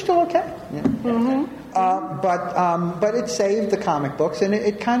 10,000, you're still okay. But it saved the comic books, and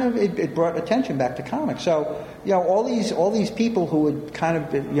it brought attention back to comics. So all these people who had kind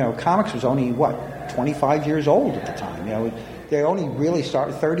of been, comics was only 25 years old at the time. They only really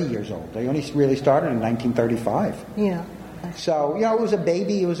started 30 years old. They only really started in 1935. Yeah. So it was a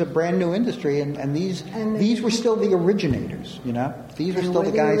baby. It was a brand new industry, and these were still the originators. These were still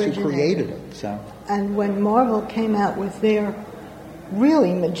the guys who created it. So. And when Marvel came out with their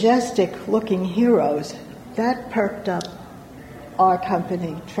really majestic-looking heroes, that perked up our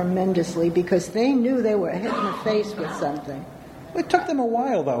company tremendously because they knew they were hit in the face with something. It took them a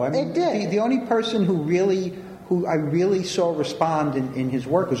while, though. I mean, it did. The only person who I really saw respond in his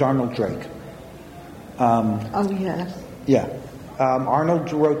work was Arnold Drake. Oh yes. Yeah.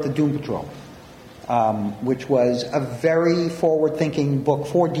 Arnold wrote the Doom Patrol. which was a very forward-thinking book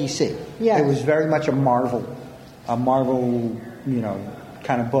for DC. Yes. It was very much a Marvel,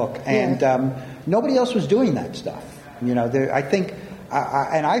 kind of book, and nobody else was doing that stuff. I think,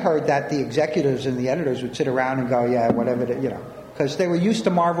 and I heard that the executives and the editors would sit around and go, yeah, whatever, because they were used to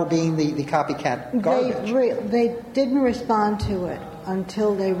Marvel being the copycat garbage. They didn't respond to it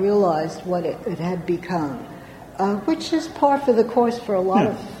until they realized what it had become, which is par for the course for a lot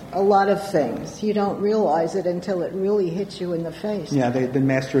of things. You don't realize it until it really hits you in the face. Yeah, they'd been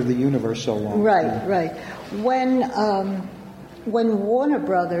master of the universe so long. Right. When Warner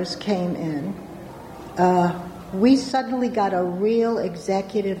Brothers came in, we suddenly got a real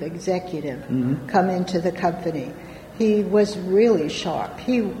executive come into the company. He was really sharp.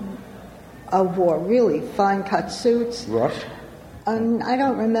 He wore really fine-cut suits. Russ? I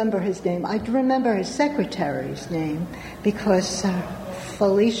don't remember his name. I remember his secretary's name because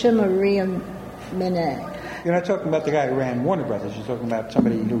Felicia Maria Minet. You're not talking about the guy who ran Warner Brothers. You're talking about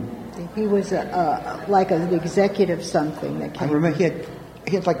somebody who... He was like an executive something. That came. I remember he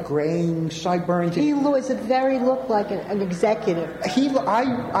had like graying sideburns. He looked like an executive. I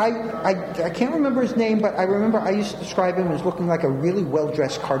can't remember his name, but I remember I used to describe him as looking like a really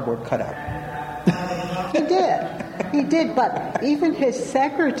well-dressed cardboard cutout. He did, but even his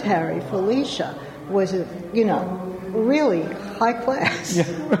secretary, Felicia, was, really high class. Yeah.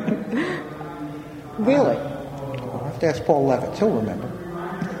 Really. I'll have to ask Paul Levitt. He'll remember.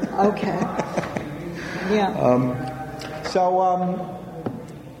 Okay. Yeah.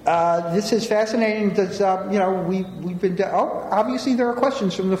 This is fascinating. Because, we've been. Obviously there are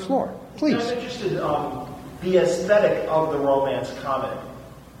questions from the floor. Please. I'm interested. The aesthetic of the romance comic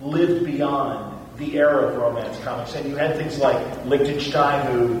lived beyond the era of romance comics, and you had things like Lichtenstein,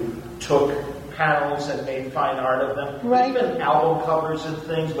 who took panels and made fine art of them. Right. Even album covers and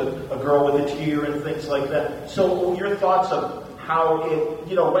things with a girl with a tear and things like that. So, your thoughts of how it,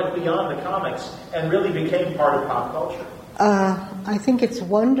 went beyond the comics and really became part of pop culture? I think it's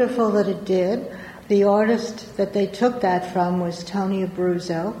wonderful that it did. The artist that they took that from was Tony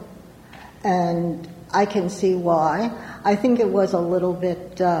Abruzzo, and I can see why. I think it was a little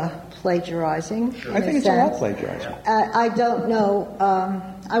bit plagiarizing. Sure. I think it's all plagiarizing. I don't know.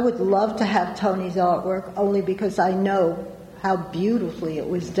 I would love to have Tony's artwork only because I know how beautifully it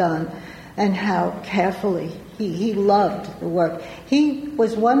was done and how carefully he loved the work. He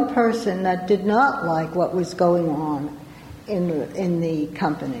was one person that did not like what was going on in the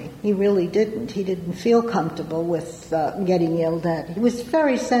company. He really didn't. He didn't feel comfortable with getting yelled at. He was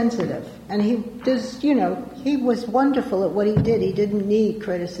very sensitive, and he was wonderful at what he did. He didn't need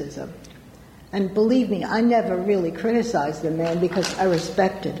criticism. And believe me, I never really criticized the man because I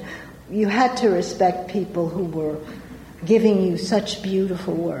respected. You had to respect people who were giving you such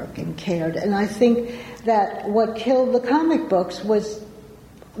beautiful work and cared. And I think that what killed the comic books was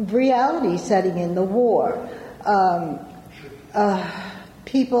reality setting in, the war.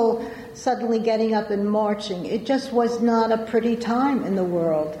 People suddenly getting up and marching. It just was not a pretty time in the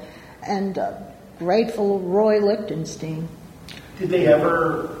world. And grateful Roy Lichtenstein. Did they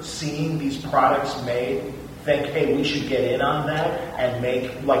ever, seeing these products made, think, hey, we should get in on that and make,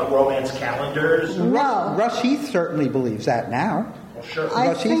 like, romance calendars? No. Russ Heath certainly believes that now. Well, sure.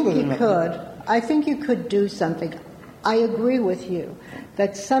 I think you could. I think you could do something. I agree with you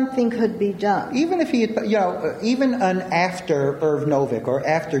that something could be done. Even if he had, even an after Irv Novick or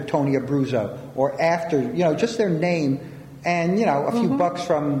after Tony Abruzzo or after, just their name and, a few bucks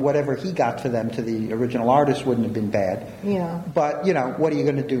from whatever he got for them to the original artist wouldn't have been bad. Yeah. But, what are you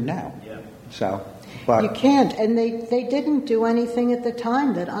going to do now? Yeah. So, but... You can't. And they didn't do anything at the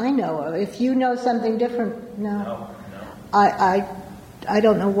time that I know of. If you know something different, no. I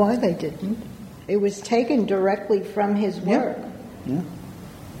don't know why they didn't. It was taken directly from his work. Yeah.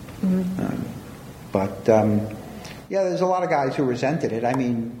 There's a lot of guys who resented it. I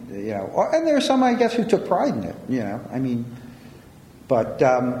mean, and there are some, I guess, who took pride in it.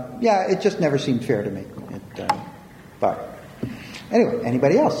 It just never seemed fair to me. But anyway,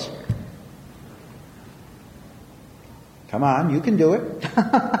 anybody else? Come on, you can do it.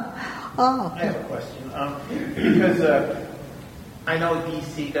 I have a question. Because I know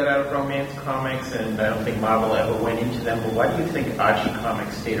DC got out of romance comics, and I don't think Marvel ever went into them, but why do you think Archie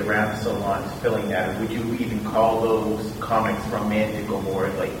Comics stayed around so long filling that? And would you even call those comics romantic or more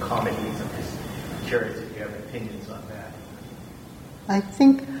like comedies? I'm just curious if you have opinions on that. I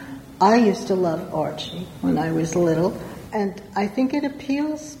think I used to love Archie when I was little, and I think it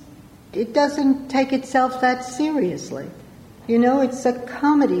appeals. It doesn't take itself that seriously. It's a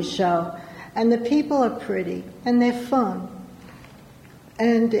comedy show, and the people are pretty, and they're fun.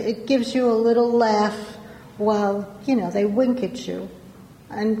 and it gives you a little laugh while, they wink at you.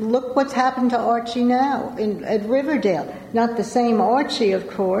 And look what's happened to Archie now at Riverdale. Not the same Archie, of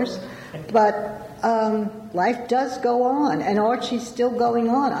course, but life does go on, and Archie's still going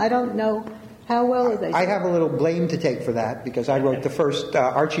on. I don't know how well are they. I have a little blame to take for that because I wrote the first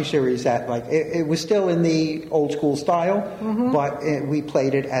Archie series that, it was still in the old school style, but we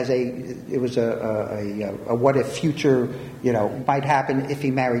played it as a what if future, might happen if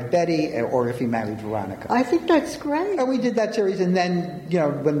he married Betty or if he married Veronica. I think that's great. And we did that series, and then,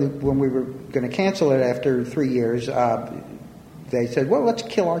 when we were going to cancel it after 3 years, they said, well, let's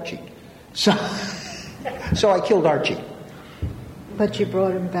kill Archie. So I killed Archie. But you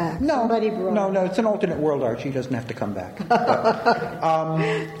brought him back. No, No, it's an alternate world, Archie. He doesn't have to come back.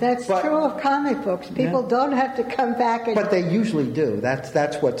 That's true of comic books. People don't have to come back. But they usually do.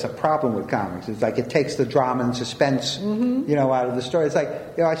 That's what's a problem with comics. It's like it takes the drama and suspense, out of the story. It's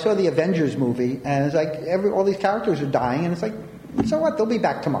like, I saw the Avengers movie, and it's like all these characters are dying, and it's like, so what? They'll be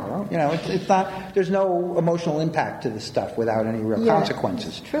back tomorrow. It's not. There's no emotional impact to this stuff without any real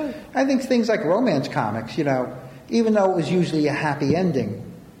consequences. It's true. I think things like romance comics, even though it was usually a happy ending,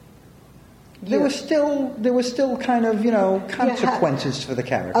 there was still kind of consequences for the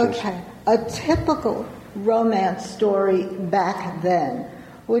characters. Okay, a typical romance story back then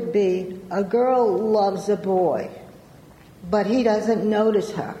would be a girl loves a boy, but he doesn't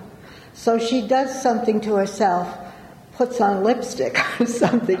notice her, so she does something to herself, puts on lipstick or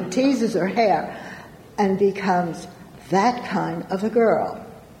something, teases her hair, and becomes that kind of a girl.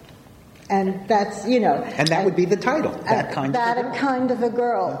 And that's, And that would be the title, That Kind of a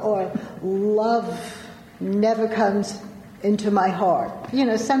Girl. Or Love Never Comes Into My Heart.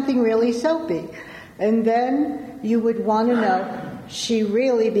 Something really soapy. And then you would want to know, she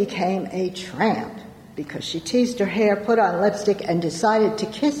really became a tramp because she teased her hair, put on lipstick, and decided to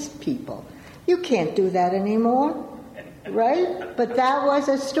kiss people. You can't do that anymore, right? But that was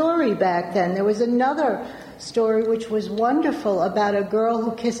a story back then. There was another story which was wonderful about a girl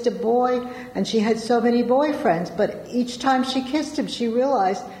who kissed a boy, and she had so many boyfriends, but each time she kissed him she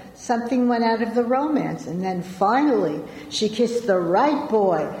realized something went out of the romance, and then finally she kissed the right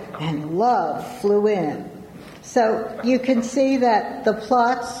boy and love flew in. So you can see that the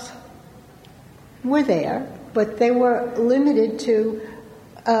plots were there, but they were limited to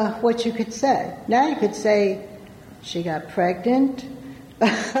what you could say. Now you could say she got pregnant,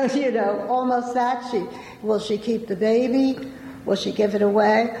 almost that. Will she keep the baby? Will she give it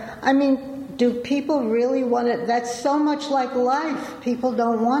away? I mean, do people really want to? That's so much like life. People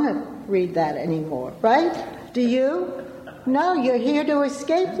don't want to read that anymore, right? Do you? No, you're here to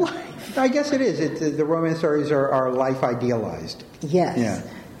escape life. I guess it is. The romance stories are life idealized. Yes,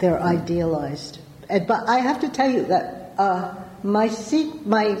 they're idealized. But I have to tell you that my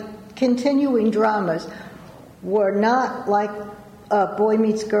continuing dramas were not like boy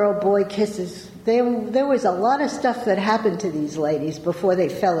meets girl, boy kisses. There was a lot of stuff that happened to these ladies before they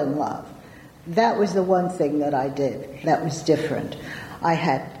fell in love. That was the one thing that I did that was different. I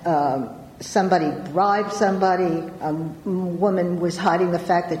had somebody bribe somebody. A woman was hiding the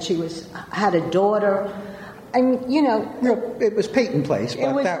fact that she had a daughter. And, it was Peyton Place. But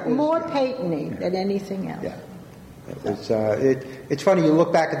it was that was more Peyton-y than anything else. Yeah. It's funny, you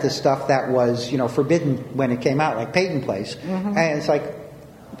look back at the stuff that was, forbidden when it came out, like Peyton Place, and it's like,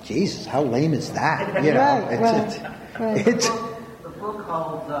 Jesus, how lame is that? Right. The book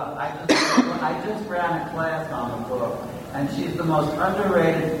holds up. I just ran a class on the book, and she's the most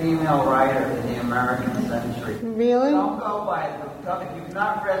underrated female writer in the American century. Really? Don't go by it. If you've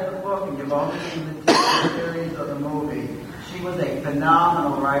not read the book and you've only seen the TV series or the movie, she was a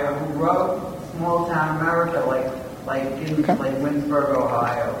phenomenal writer who wrote Small Town America like Winsburg,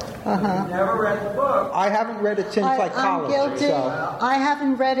 Ohio. You've never read the book. I haven't read it since college. I'm guilty. So. I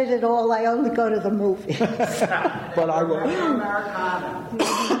haven't read it at all. I only go to the movies. But I will.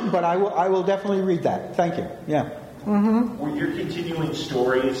 But I will definitely read that. Thank you. Yeah. Were your continuing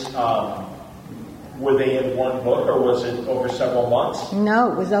stories? Were they in one book, or was it over several months?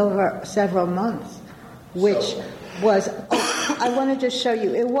 No, it was over several months, which was. I wanted to show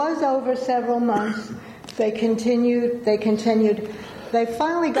you. It was over several months. They continued. They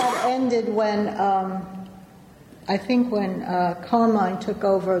finally got ended when, I think when Carmine took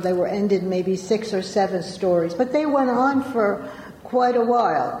over, they were ended maybe 6 or 7 stories. But they went on for quite a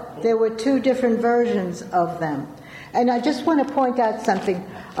while. There were 2 different versions of them. And I just want to point out something,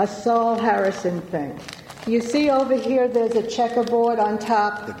 a Saul Harrison thing. You see over here there's a checkerboard on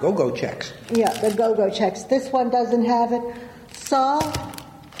top. The go-go checks. Yeah, the go-go checks. This one doesn't have it. Saul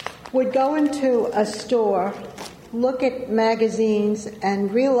would go into a store look at magazines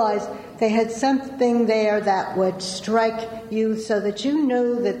and realize they had something there that would strike you so that you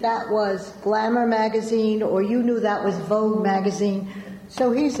knew that that was Glamour magazine or you knew that was Vogue magazine.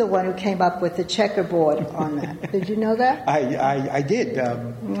 So he's the one who came up with the checkerboard on that. Did you know that? I did.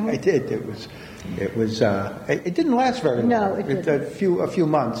 I did. It didn't last very long. No, it didn't. A few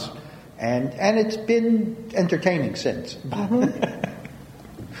months, and it's been entertaining since.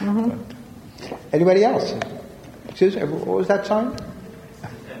 Anybody else? Excuse me, what was that sign?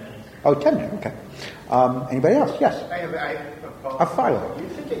 10 minutes. Okay. Anybody else? Yes. I have a follow-up. Do you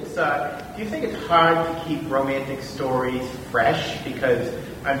think it's hard to keep romantic stories fresh? Because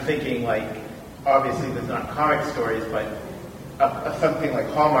I'm thinking, like, obviously there's not comic stories, but something like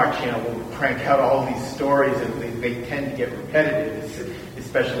Hallmark Channel will crank out all these stories, and they tend to get repetitive,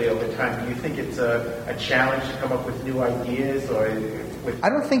 especially over time. Do you think it's a challenge to come up with new ideas, or? I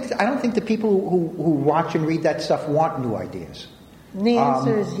don't think the people who watch and read that stuff want new ideas. The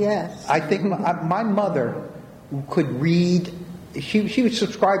answer is yes. I think my mother could read. She would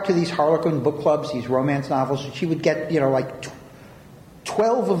subscribe to these Harlequin book clubs, these romance novels. She would get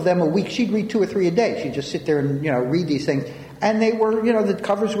 12 of them a week. She'd read 2 or 3 a day. She'd just sit there and read these things. And they were the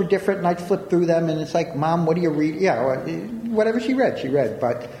covers were different, and I'd flip through them, and it's like, Mom, what do you read? Yeah, whatever she read.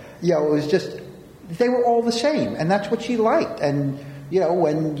 But it was just they were all the same, and that's what she liked. And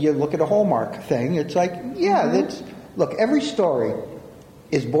when you look at a Hallmark thing, it's like, look, every story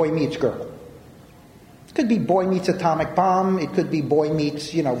is boy meets girl. It could be boy meets atomic bomb. It could be boy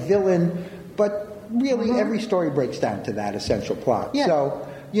meets, villain. But really, every story breaks down to that essential plot. Yeah. So,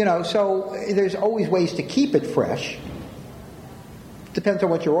 so there's always ways to keep it fresh. Depends on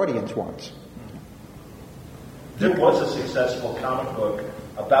what your audience wants. There was a successful comic book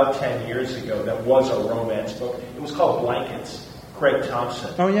about 10 years ago that was a romance book. It was called Blankets. Craig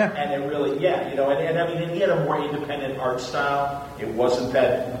Thompson. Oh, yeah. And it really, and he had a more independent art style. It wasn't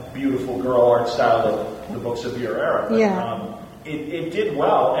that beautiful girl art style of the books of your era. But, it did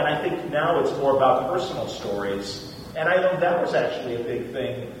well, and I think now it's more about personal stories. And I know that was actually a big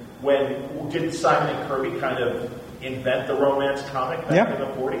thing did Simon and Kirby kind of invent the romance comic back in the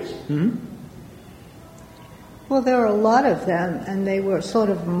 40s? Mm-hmm. Well, there were a lot of them, and they were sort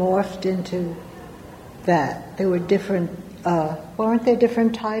of morphed into that. They were different. Weren't there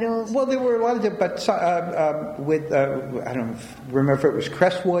different titles? Well, there were a lot of them, but I don't remember if it was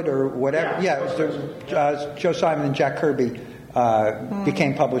Crestwood or whatever. Yeah, it was Joe Simon and Jack Kirby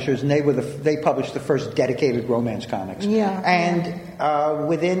became publishers, and they published the first dedicated romance comics. Yeah. And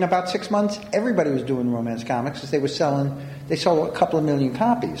within about 6 months, everybody was doing romance comics because they sold a couple of million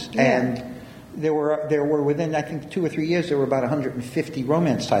copies. Yeah. And there were within, I think, 2 or 3 years, there were about 150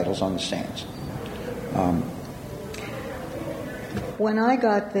 romance titles on the stands. When I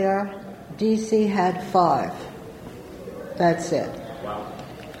got there, DC had 5. That's it. Wow.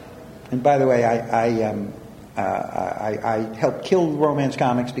 And by the way, I helped kill romance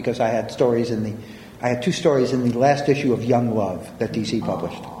comics because I had 2 stories in the last issue of Young Love that DC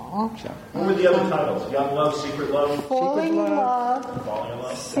published. So. What were the other titles? Young Love, Secret Love? Falling in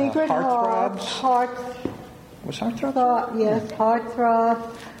Love. Secret Heartthrobs. Was Heartthrobs? Yes, Heartthrob.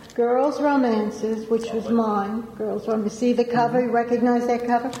 Girls' Romances, which was mine. Girls' Romances. See the cover? You recognize that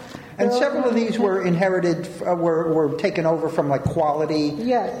cover? And several of these were inherited, were taken over from like Quality.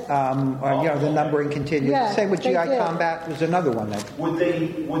 Yes. The numbering continued. Yes, Same with GI Combat was another one. Would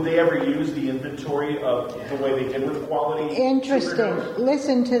they ever use the inventory of the way they did with Quality? Interesting. Superheroes?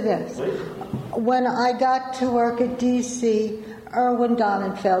 Listen to this. Please. When I got to work at DC, Erwin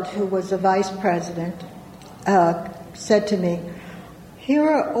Donenfeld, who was the vice president, said to me, "Here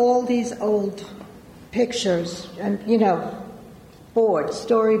are all these old pictures and,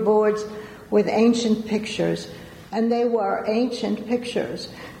 storyboards with ancient pictures." And they were ancient pictures.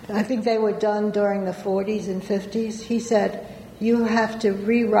 I think they were done during the 40s and 50s. He said, "You have to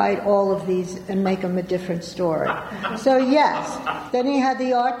rewrite all of these and make them a different story." So, yes. Then he had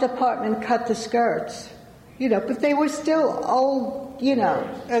the art department cut the skirts. But they were still old,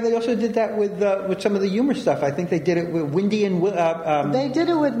 And they also did that with some of the humor stuff. I think they did it with Windy and... they did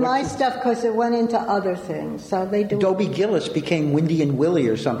it with my stuff because it went into other things. So they do. Dobie Gillis became Windy and Willie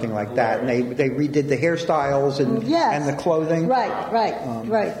or something like that, and they redid the hairstyles and the clothing.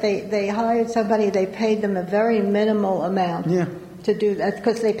 Right. They hired somebody. They paid them a very minimal amount to do that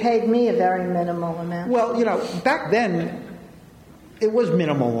because they paid me a very minimal amount. Well, back then... It was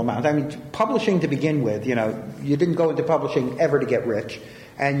minimal amount. I mean, publishing to begin with, you didn't go into publishing ever to get rich,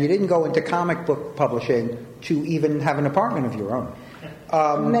 and you didn't go into comic book publishing to even have an apartment of your own.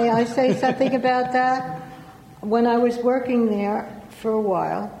 May I say something about that? When I was working there for a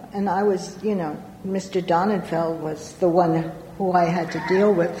while, and I was, Mr. Donenfeld was the one who I had to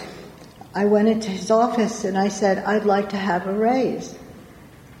deal with. I went into his office and I said, I'd like to have a raise.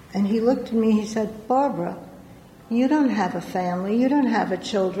 And he looked at me, he said, Barbara, you don't have a family, you don't have a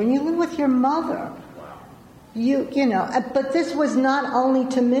children, you live with your mother. But this was not only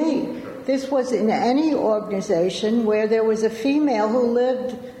to me. This was in any organization where there was a female who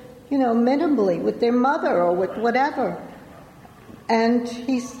lived, minimally with their mother or with whatever. And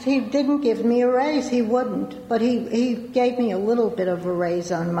he didn't give me a raise. He wouldn't. But he gave me a little bit of a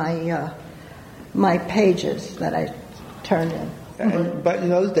raise on my pages that I turned in. But in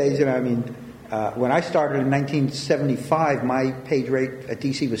those days, when I started in 1975, my page rate at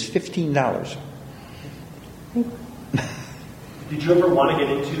DC was $15. Did you ever want to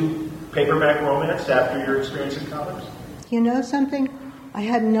get into paperback romance after your experience in comics? You know something? I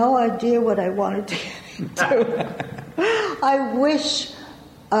had no idea what I wanted to get into. I wish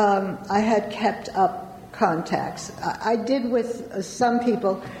I had kept up contacts. I did with some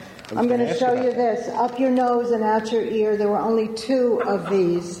people. I'm going to show you this. Up your nose and out your ear. There were only 2 of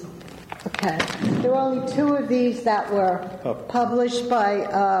these. Okay. There were only 2 of these that were published by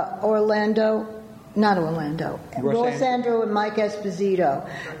Ross Andrew and Mike Esposito.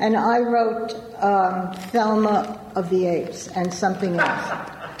 And I wrote Thelma of the Apes and something else.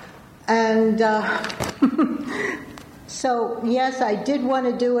 And so, yes, I did want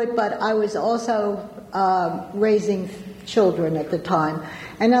to do it, but I was also raising children at the time.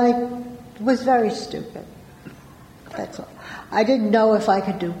 And I was very stupid. That's all. I didn't know if I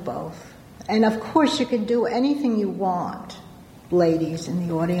could do both. And, of course, you can do anything you want, ladies in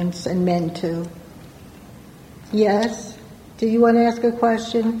the audience, and men, too. Yes? Do you want to ask a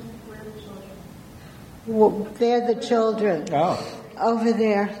question? Where are the children? Well, they're the children. Oh. Over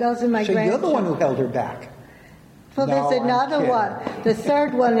there. Those are my So grandchildren. you're the one who held her back. Well, No, there's I'm another kidding. one. The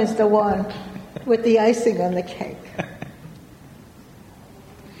third one is the one with the icing on the cake.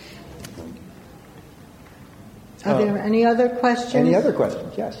 Are there any other questions? Any other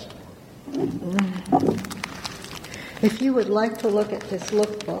questions? Yes. If you would like to look at this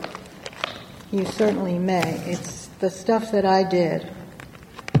lookbook, you certainly may. It's the stuff that I did.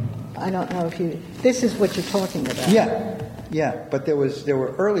 I don't know if you... This is what you're talking about. Yeah. But there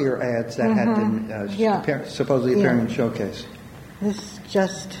were earlier ads that had been supposedly appearing in Showcase. This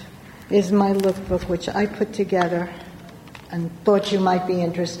just is my lookbook, which I put together and thought you might be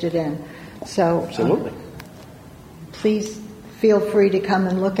interested in. So Absolutely. Please feel free to come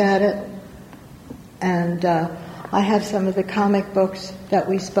and look at it. And I have some of the comic books that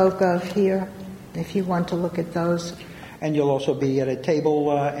we spoke of here, if you want to look at those. And you'll also be at a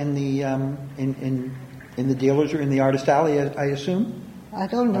table in the dealers or in the artist alley, I assume? I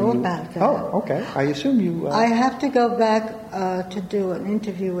don't know about that. Oh, okay. I assume you... I have to go back to do an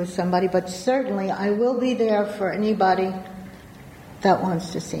interview with somebody, but certainly I will be there for anybody that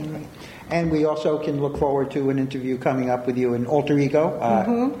wants to see me. And we also can look forward to an interview coming up with you in Alter Ego. I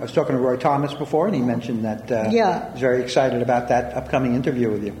was talking to Roy Thomas before, and he mentioned that he's very excited about that upcoming interview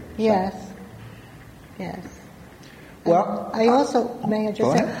with you. Yes. Well, I also, may I just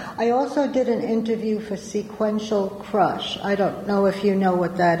go say, ahead. I also did an interview for Sequential Crush. I don't know if you know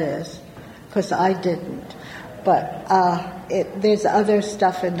what that is, because I didn't. But there's other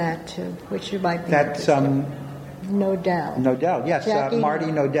stuff in that, too, which you might be interested in. Nodell. Nodell, yes.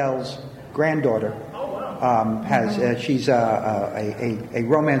 Marty Nodell's granddaughter has. She's a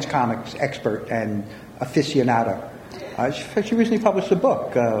romance comics expert and aficionado. She recently published a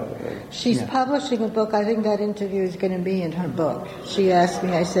book. She's publishing a book. I think that interview is going to be in her book. She asked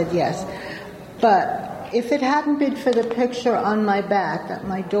me. I said yes. But if it hadn't been for the picture on my back that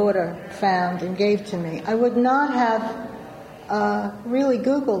my daughter found and gave to me, I would not have really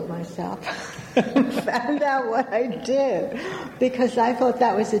Googled myself. Found out what I did, because I thought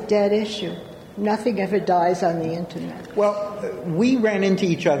that was a dead issue. Nothing ever dies on the internet. Well, we ran into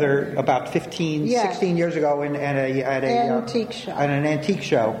each other about 16 years ago at an antique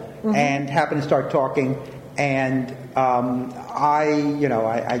show, and happened to start talking. And I,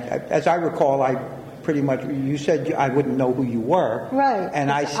 as I recall, I pretty much, you said I wouldn't know who you were, right?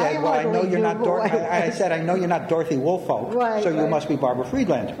 And I said, well, I know you're not Dorothy. I said, I know you're not Dorothy Woolfolk, right? So you must be Barbara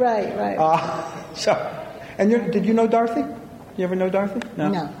Frielander, right? Did you know Dorothy? You ever know Dorothy?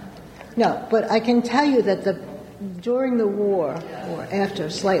 No. But I can tell you that during the war, or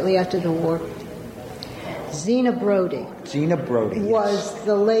slightly after the war, Zena Brody was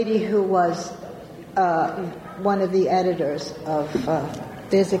the lady who was one of the editors of.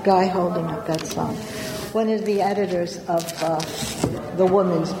 There's a guy holding up that song. One of the editors of the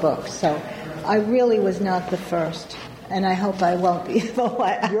woman's book. So I really was not the first. and I hope I won't be the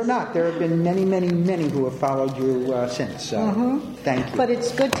last. You're not. There have been many, many, many who have followed you since. So thank you. But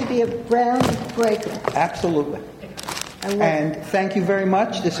it's good to be a groundbreaker. Absolutely. And thank you very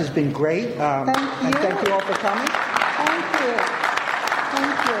much. This has been great. Thank you. And thank you all for coming. Thank you.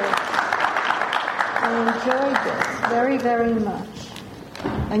 Thank you. I enjoyed this very, very much.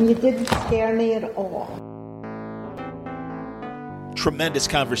 And you didn't scare me at all. Tremendous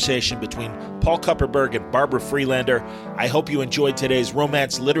conversation between Paul Kupperberg and Barbara Frielander. I hope you enjoyed today's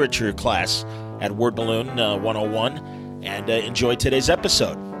romance literature class at Word Balloon 101 and enjoyed today's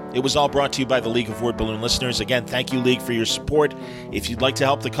episode. It was all brought to you by the League of Word Balloon listeners. Again, thank you, League, for your support. If you'd like to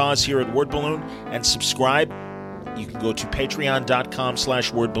help the cause here at Word Balloon and subscribe, you can go to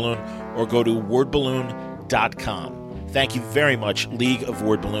patreon.com/wordballoon or go to wordballoon.com. Thank you very much, League of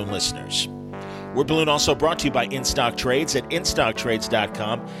Word Balloon listeners. Word Balloon also brought to you by InStock Trades at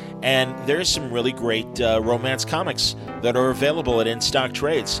InStockTrades.com, and there's some really great romance comics that are available at InStock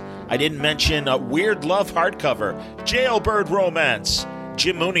Trades. I didn't mention Weird Love hardcover, Jailbird Romance,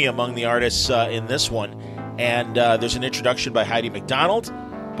 Jim Mooney among the artists in this one, and there's an introduction by Heidi MacDonald,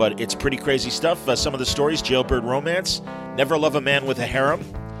 but it's pretty crazy stuff. Some of the stories, Jailbird Romance, Never Love a Man with a Harem,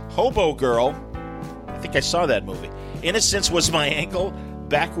 Hobo Girl, I think I saw that movie, Innocence Was My Ankle,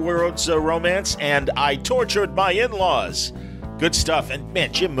 Backwards Romance, and I Tortured My In-Laws. Good stuff. And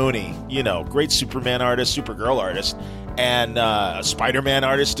man, Jim Mooney, you know, great Superman artist, Supergirl artist, and a Spider-Man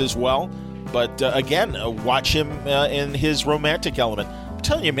artist as well. But again, watch him in his romantic element. I'm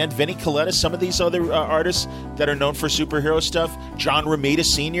telling you, man, Vinnie Coletta, some of these other artists that are known for superhero stuff, John Romita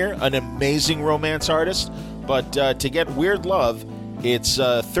Sr., an amazing romance artist. But to get Weird Love, it's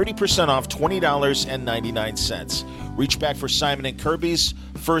 30% off, $20.99. Reach back for Simon & Kirby's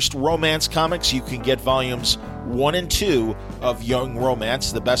first romance comics. You can get volumes 1 and 2 of Young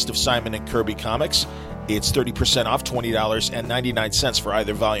Romance, the best of Simon & Kirby comics. It's 30% off, $20.99 for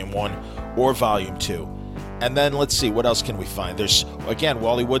either volume 1 or volume 2. And then let's see, what else can we find? There's, again,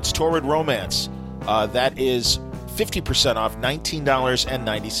 Wally Wood's Torrid Romance. That is 50% off,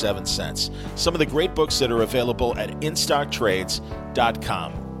 $19.97. Some of the great books that are available at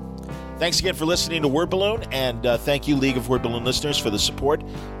InStockTrades.com. Thanks again for listening to Word Balloon, and thank you, League of Word Balloon listeners, for the support.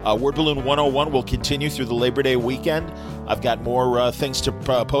 Word Balloon 101 will continue through the Labor Day weekend. I've got more things to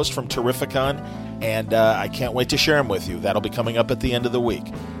post from Terrificon, and I can't wait to share them with you. That'll be coming up at the end of the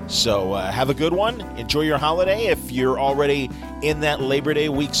week. So have a good one. Enjoy your holiday if you're already in that Labor Day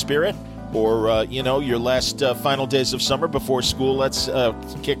week spirit, or, your last final days of summer before school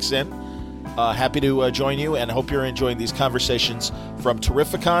kicks in. Happy to join you, and hope you're enjoying these conversations from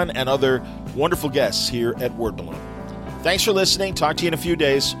Terrificon and other wonderful guests here at Word Balloon. Thanks for listening. Talk to you in a few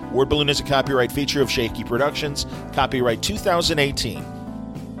days. Word Balloon is a copyright feature of Shaky Productions. Copyright 2018.